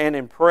 and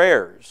in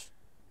prayers.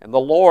 And the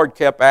Lord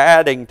kept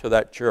adding to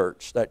that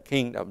church, that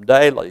kingdom,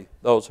 daily,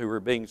 those who were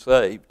being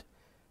saved.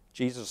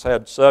 Jesus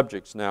had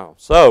subjects now.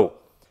 So,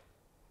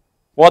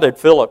 what did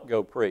Philip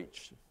go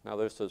preach? Now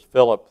this is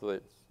Philip,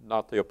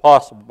 not the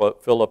apostle,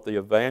 but Philip the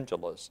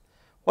evangelist.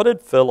 What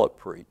did Philip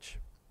preach?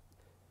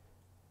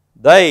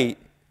 They,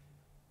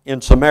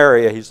 in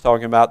Samaria, he's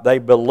talking about, they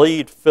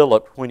believed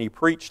Philip when he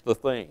preached the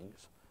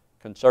things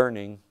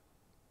concerning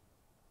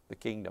the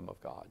kingdom of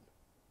God.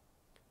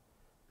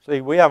 See,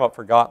 we haven't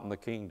forgotten the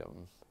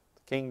kingdom.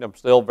 The kingdom's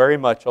still very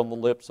much on the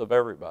lips of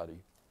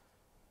everybody.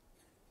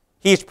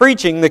 He's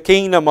preaching the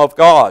kingdom of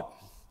God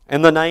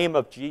in the name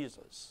of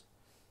Jesus.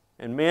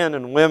 And men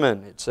and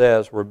women, it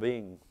says, were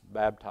being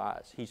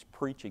baptized. He's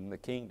preaching the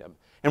kingdom.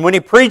 And when he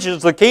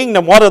preaches the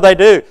kingdom, what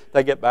do?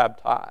 They get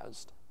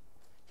baptized.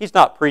 He's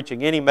not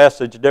preaching any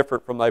message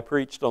different from they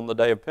preached on the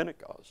day of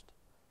Pentecost.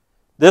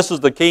 This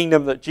is the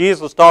kingdom that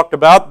Jesus talked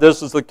about.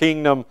 This is the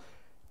kingdom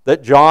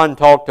that John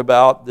talked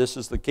about. This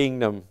is the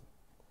kingdom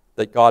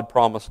that God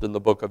promised in the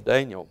book of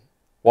Daniel.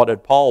 What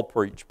did Paul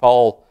preach?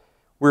 Paul,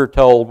 we're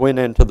told, went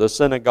into the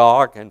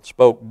synagogue and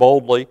spoke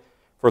boldly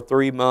for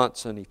 3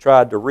 months, and he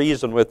tried to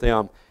reason with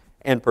them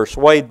and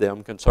persuade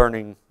them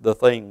concerning the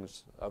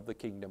things of the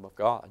kingdom of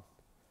God.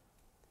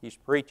 He's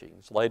preaching.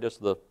 It's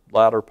latest, the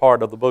latter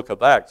part of the book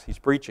of Acts. He's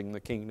preaching the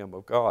kingdom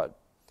of God.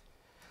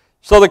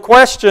 So the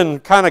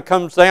question kind of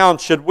comes down,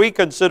 should we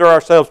consider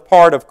ourselves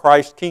part of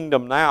Christ's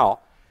kingdom now?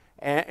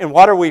 And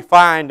what do we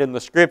find in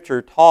the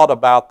Scripture taught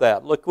about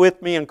that? Look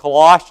with me in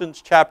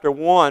Colossians chapter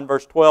 1,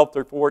 verse 12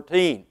 through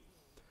 14.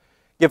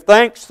 Give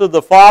thanks to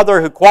the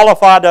Father who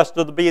qualified us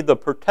to be the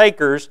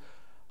partakers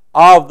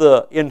of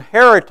the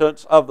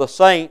inheritance of the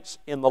saints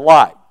in the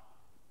light.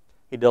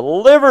 He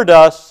delivered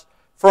us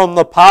from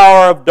the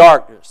power of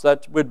darkness.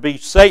 That would be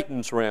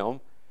Satan's realm.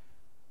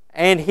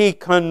 And He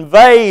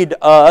conveyed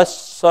us,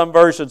 some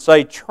versions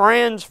say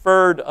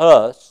transferred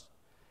us,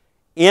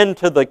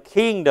 into the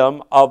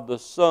kingdom of the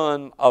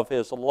Son of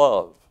His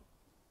love.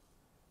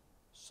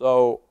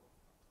 So,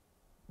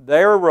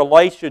 their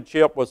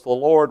relationship with the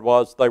Lord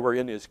was they were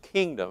in His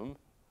kingdom.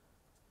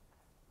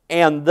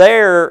 And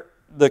there,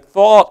 the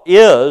thought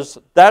is,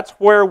 that's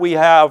where we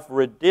have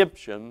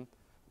redemption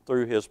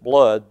through His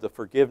blood, the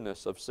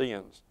forgiveness of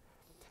sins.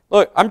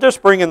 Look, I'm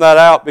just bringing that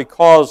out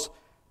because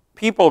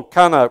people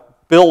kind of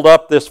build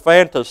up this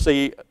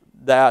fantasy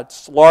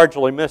that's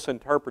largely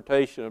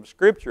misinterpretation of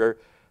Scripture,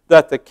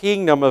 that the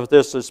kingdom of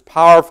this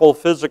powerful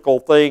physical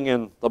thing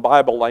in the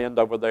Bible land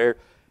over there,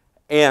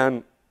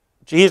 and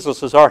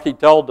Jesus has already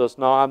told us,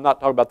 no, I'm not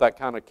talking about that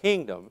kind of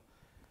kingdom.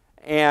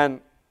 And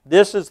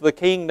this is the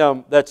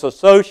kingdom that's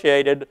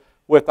associated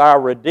with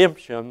our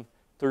redemption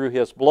through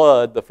His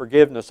blood, the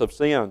forgiveness of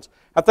sins.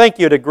 I think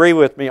you'd agree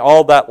with me,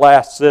 all that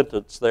last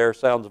sentence there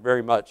sounds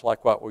very much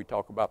like what we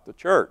talk about the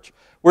church.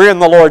 We're in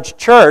the Lord's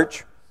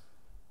church,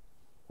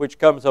 which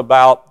comes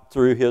about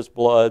through His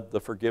blood,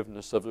 the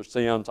forgiveness of the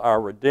sins,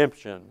 our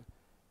redemption.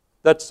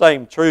 That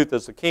same truth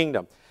as the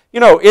kingdom. You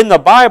know, in the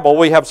Bible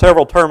we have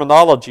several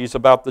terminologies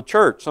about the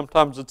church.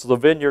 Sometimes it's the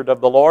vineyard of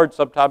the Lord,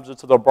 sometimes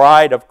it's the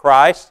bride of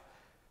Christ,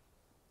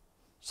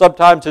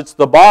 sometimes it's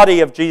the body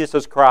of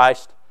Jesus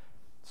Christ,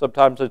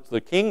 sometimes it's the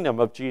kingdom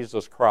of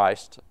Jesus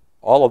Christ.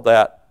 All of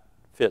that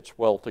fits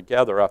well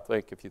together, I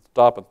think, if you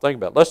stop and think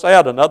about it. Let's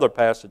add another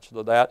passage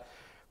to that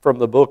from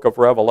the book of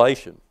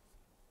Revelation.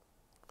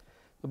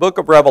 The book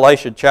of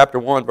Revelation, chapter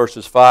 1,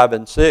 verses 5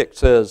 and 6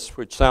 says,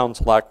 which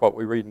sounds like what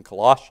we read in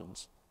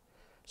Colossians,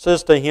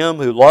 says, to Him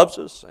who loves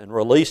us and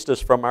released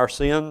us from our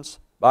sins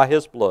by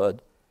His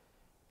blood,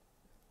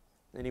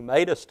 and He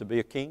made us to be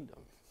a kingdom.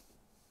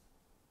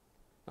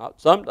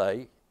 Not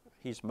someday,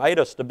 He's made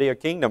us to be a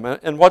kingdom.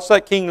 And what's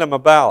that kingdom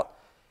about?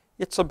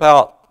 It's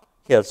about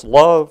His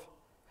love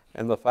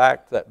and the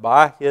fact that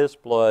by His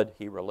blood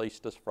He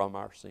released us from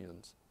our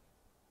sins.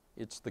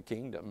 It's the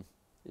kingdom.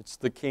 It's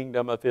the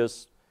kingdom of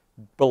His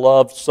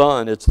beloved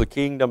Son. It's the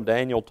kingdom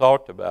Daniel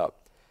talked about.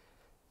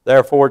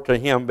 Therefore to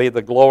Him be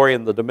the glory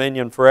and the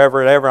dominion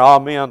forever and ever.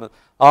 Amen.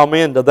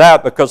 Amen to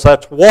that, because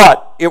that's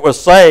what it was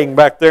saying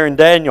back there in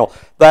Daniel.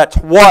 That's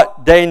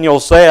what Daniel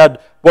said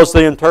was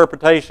the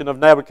interpretation of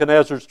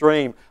Nebuchadnezzar's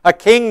dream. A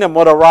kingdom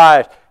would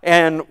arise.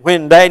 And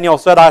when Daniel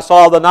said, I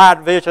saw the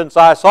night visions,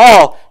 I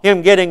saw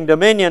Him getting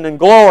dominion and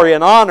glory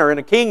and honor and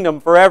a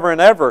kingdom forever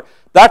and ever.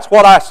 That's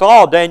what I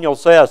saw, Daniel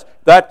says.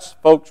 That's,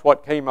 folks,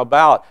 what came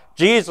about.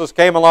 Jesus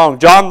came along.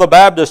 John the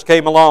Baptist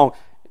came along.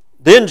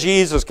 Then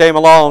Jesus came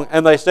along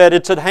and they said,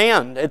 it's at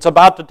hand. It's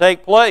about to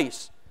take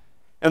place.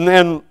 And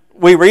then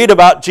we read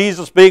about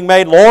Jesus being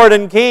made Lord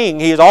and King.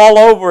 He's all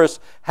over us,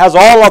 has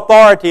all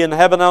authority in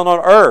heaven and on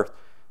earth.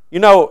 You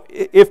know,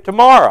 if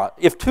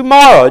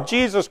tomorrow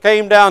Jesus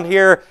came down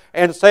here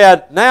and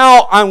said,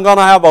 now I'm going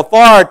to have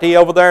authority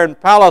over there in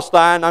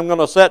Palestine, I'm going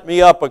to set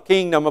me up a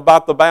kingdom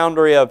about the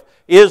boundary of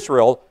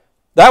Israel,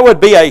 that would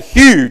be a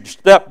huge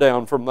step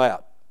down from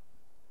that.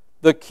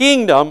 The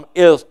kingdom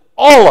is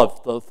all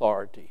of the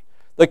authority.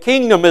 The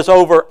kingdom is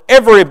over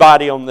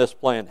everybody on this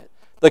planet.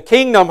 The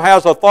kingdom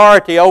has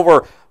authority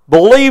over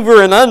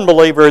believer and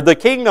unbeliever. The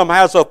kingdom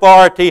has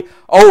authority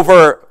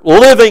over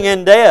living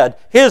and dead.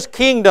 His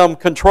kingdom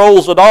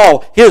controls it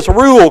all. His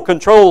rule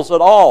controls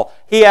it all.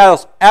 He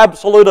has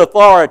absolute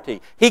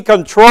authority. He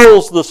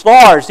controls the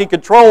stars. He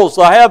controls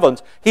the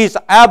heavens. He's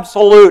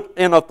absolute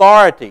in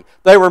authority.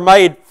 They were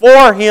made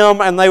for Him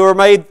and they were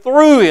made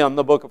through Him,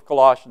 the book of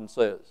Colossians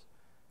says.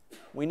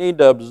 We need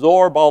to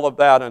absorb all of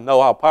that and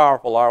know how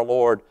powerful our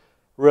Lord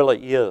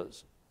really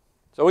is.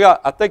 So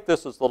I think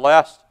this is the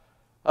last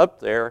up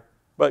there,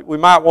 but we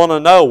might want to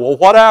know, well,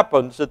 what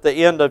happens at the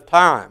end of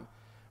time?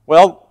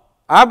 Well,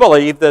 I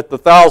believe that the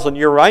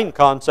 1,000-year reign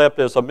concept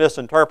is a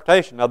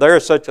misinterpretation. Now, there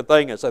is such a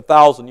thing as a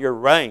 1,000-year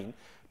reign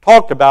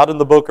talked about in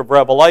the book of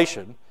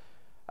Revelation.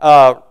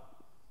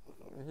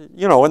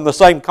 You know, in the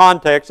same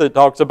context, it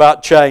talks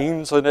about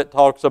chains and it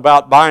talks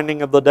about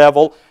binding of the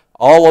devil,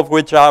 all of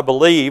which I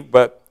believe,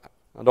 but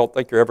I don't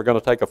think you're ever going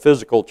to take a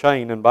physical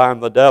chain and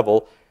bind the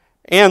devil.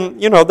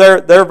 And, you know,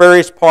 there are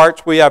various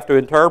parts we have to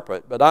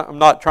interpret. But I'm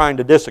not trying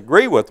to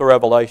disagree with the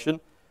Revelation.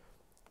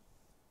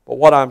 But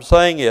what I'm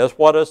saying is,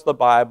 what does the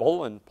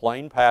Bible and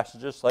plain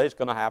passages say is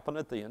going to happen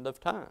at the end of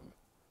time?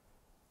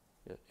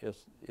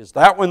 Is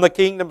that when the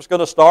kingdom's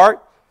going to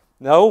start?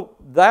 No,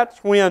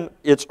 that's when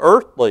its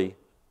earthly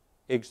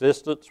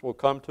existence will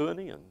come to an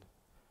end.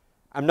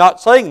 I'm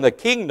not saying the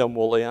kingdom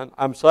will end.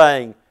 I'm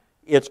saying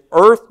its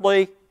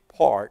earthly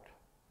part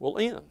will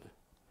end.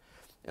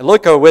 And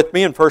look with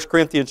me in 1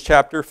 Corinthians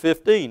chapter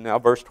 15, now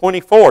verse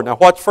 24. Now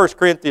what's 1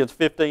 Corinthians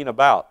 15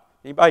 about?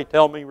 Anybody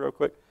tell me real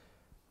quick?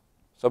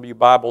 Some of you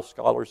Bible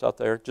scholars out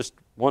there, just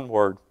one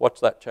word.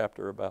 What's that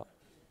chapter about?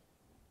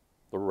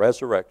 The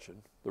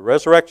resurrection. The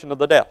resurrection of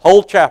the dead.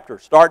 Whole chapter,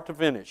 start to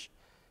finish,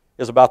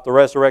 is about the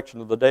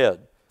resurrection of the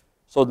dead.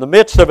 So in the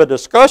midst of a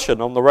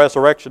discussion on the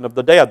resurrection of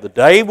the dead, the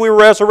day we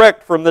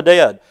resurrect from the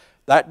dead,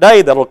 that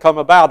day that will come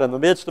about, in the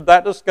midst of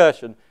that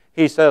discussion,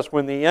 he says,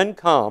 when the end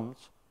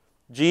comes,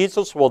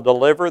 Jesus will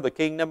deliver the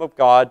kingdom of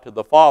God to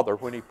the Father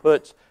when He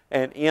puts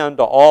an end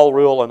to all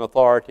rule and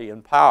authority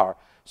and power.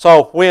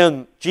 So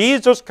when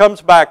Jesus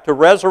comes back to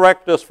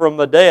resurrect us from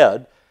the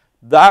dead,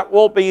 that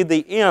will be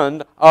the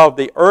end of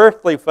the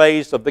earthly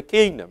phase of the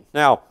kingdom.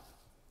 Now,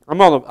 I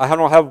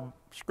don't have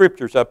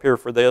scriptures up here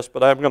for this,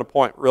 but I'm going to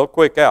point real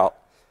quick out.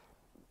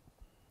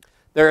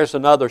 There is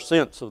another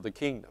sense of the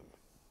kingdom.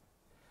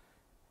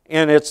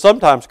 And it's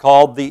sometimes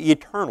called the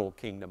eternal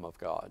kingdom of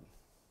God.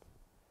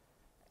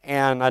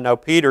 And I know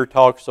Peter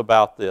talks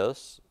about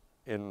this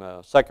in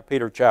 2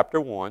 Peter chapter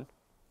 1.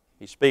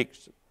 He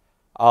speaks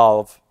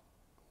of,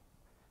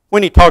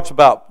 when he talks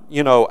about,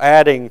 you know,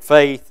 adding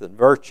faith and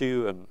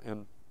virtue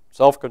and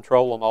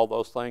self-control and all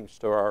those things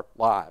to our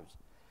lives.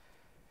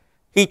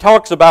 He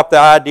talks about the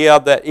idea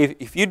that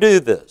if you do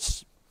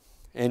this,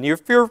 and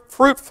if you're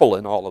fruitful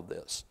in all of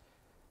this,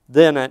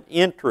 then an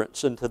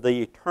entrance into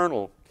the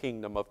eternal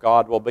kingdom of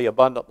God will be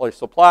abundantly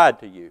supplied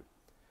to you.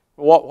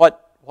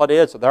 What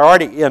is it? They're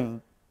already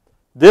in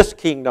this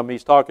kingdom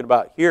he's talking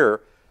about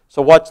here.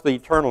 So what's the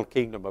eternal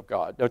kingdom of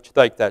God? Don't you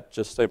think that's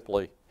just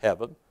simply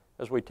heaven,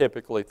 as we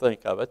typically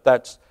think of it?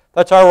 That's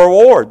our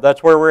reward.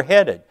 That's where we're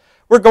headed.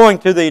 We're going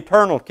to the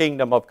eternal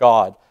kingdom of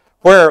God,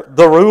 where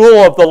the rule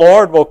of the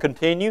Lord will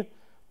continue.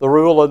 The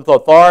rule and the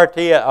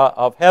authority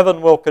of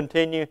heaven will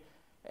continue.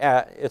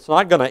 It's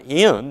not going to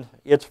end.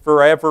 It's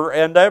forever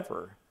and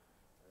ever.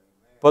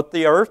 But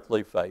the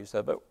earthly phase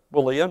of it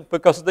will end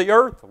because the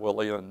earth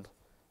will end.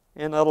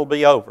 And it'll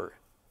be over.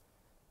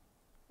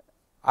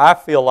 I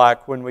feel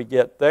like when we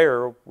get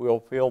there,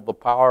 we'll feel the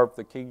power of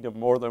the kingdom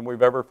more than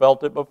we've ever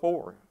felt it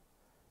before.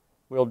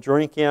 We'll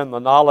drink in the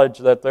knowledge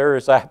that there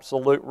is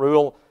absolute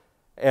rule.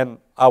 And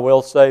I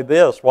will say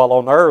this, while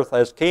on earth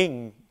as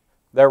king,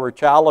 there were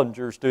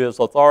challengers to His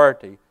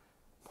authority.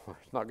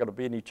 There's not going to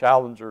be any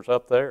challengers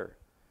up there.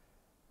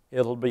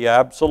 It'll be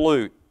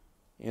absolute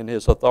in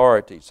His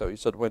authority. So He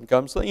said when it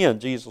comes to the end,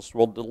 Jesus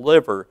will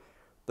deliver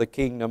the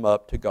kingdom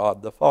up to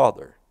God the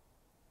Father.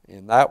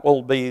 And that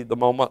will be the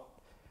moment.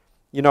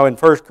 You know, in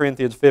 1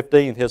 Corinthians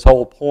 15, his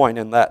whole point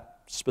in that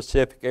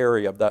specific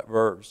area of that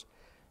verse,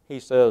 he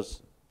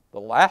says,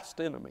 the last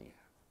enemy,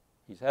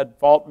 He's had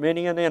fought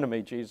many an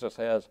enemy, Jesus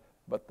has,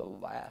 but the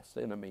last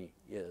enemy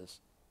is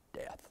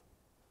death.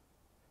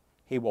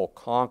 He will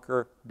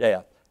conquer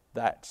death.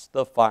 That's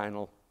the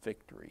final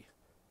victory.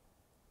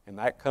 And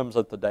that comes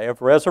at the day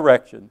of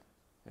resurrection.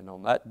 And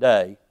on that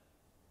day,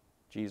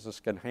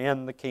 Jesus can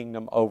hand the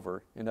kingdom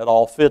over. And it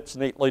all fits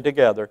neatly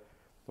together.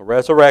 The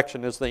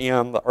resurrection is the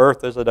end. The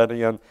earth is at an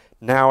end.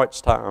 Now it's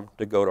time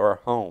to go to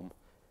our home.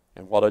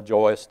 And what a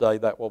joyous day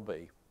that will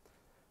be.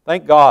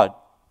 Thank God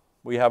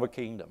we have a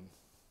kingdom.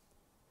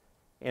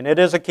 And it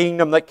is a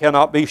kingdom that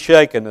cannot be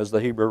shaken, as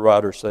the Hebrew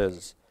writer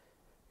says.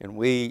 And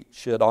we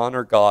should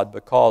honor God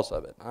because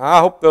of it. I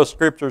hope those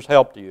scriptures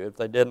helped you. If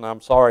they didn't,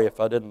 I'm sorry if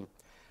I didn't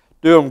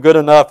do them good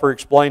enough or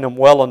explain them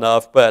well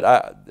enough,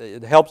 but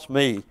it helps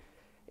me.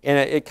 And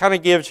it kind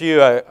of gives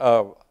you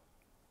a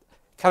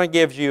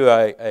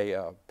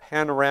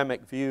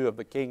panoramic view of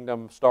the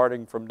kingdom,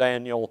 starting from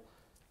Daniel,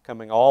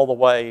 coming all the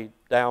way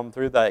down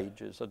through the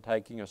ages and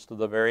taking us to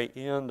the very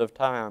end of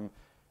time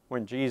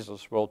when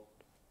Jesus will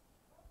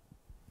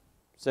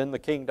send the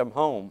kingdom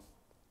home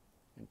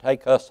and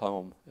take us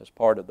home as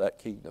part of that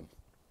kingdom.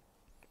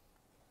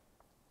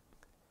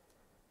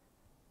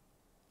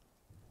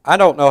 I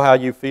don't know how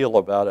you feel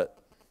about it.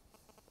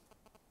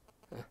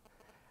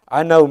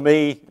 I know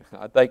me.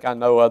 I think I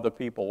know other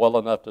people well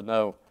enough to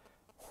know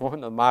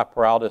one of my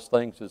proudest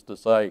things is to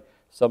say,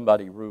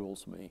 somebody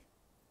rules me.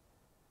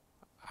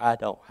 I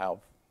don't have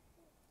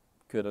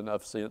good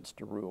enough sense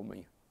to rule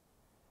me.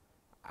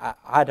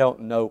 I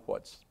don't know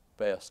what's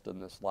best in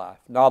this life,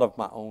 not of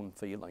my own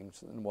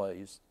feelings and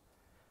ways.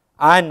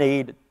 I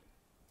need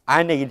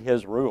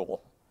His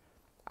rule.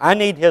 I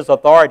need His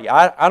authority.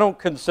 I don't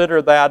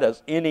consider that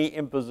as any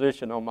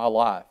imposition on my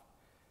life.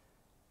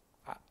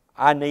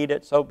 I need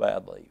it so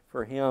badly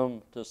for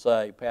Him to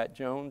say, Pat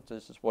Jones,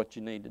 this is what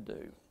you need to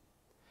do.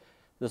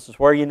 This is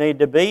where you need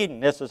to be,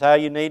 and this is how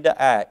you need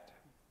to act.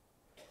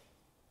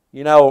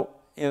 You know,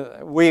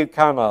 we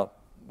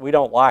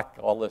don't like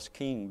all this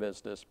king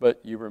business, but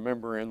you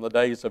remember in the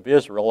days of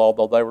Israel,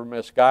 although they were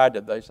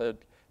misguided, they said,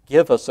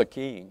 give us a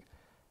king.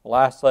 Well,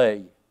 I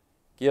say,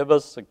 give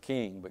us a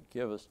king, but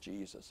give us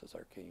Jesus as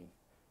our king.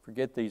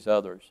 Forget these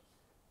others.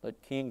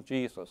 Let King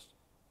Jesus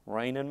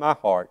reign in my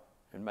heart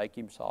and make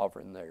Him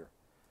sovereign there.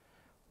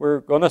 We're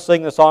going to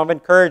sing the song of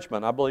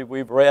encouragement. I believe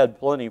we've read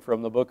plenty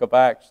from the book of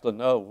Acts to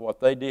know what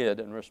they did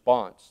in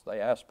response. They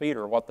asked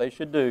Peter what they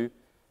should do,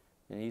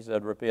 and he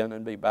said, repent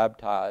and be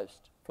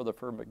baptized for the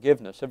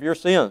forgiveness of your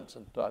sins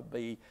and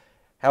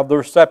have the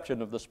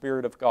reception of the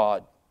Spirit of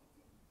God.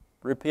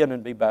 Repent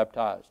and be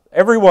baptized.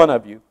 Every one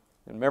of you.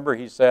 And remember,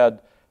 he said,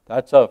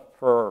 that's a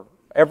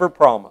forever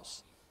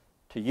promise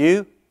to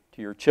you,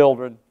 to your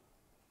children,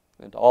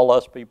 and to all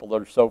us people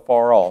that are so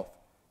far off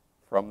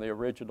from the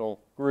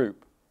original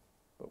group.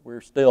 But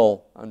we're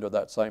still under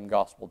that same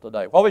gospel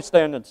today. While we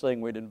stand and sing,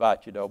 we'd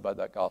invite you to obey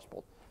that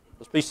gospel.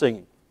 Let's be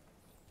singing.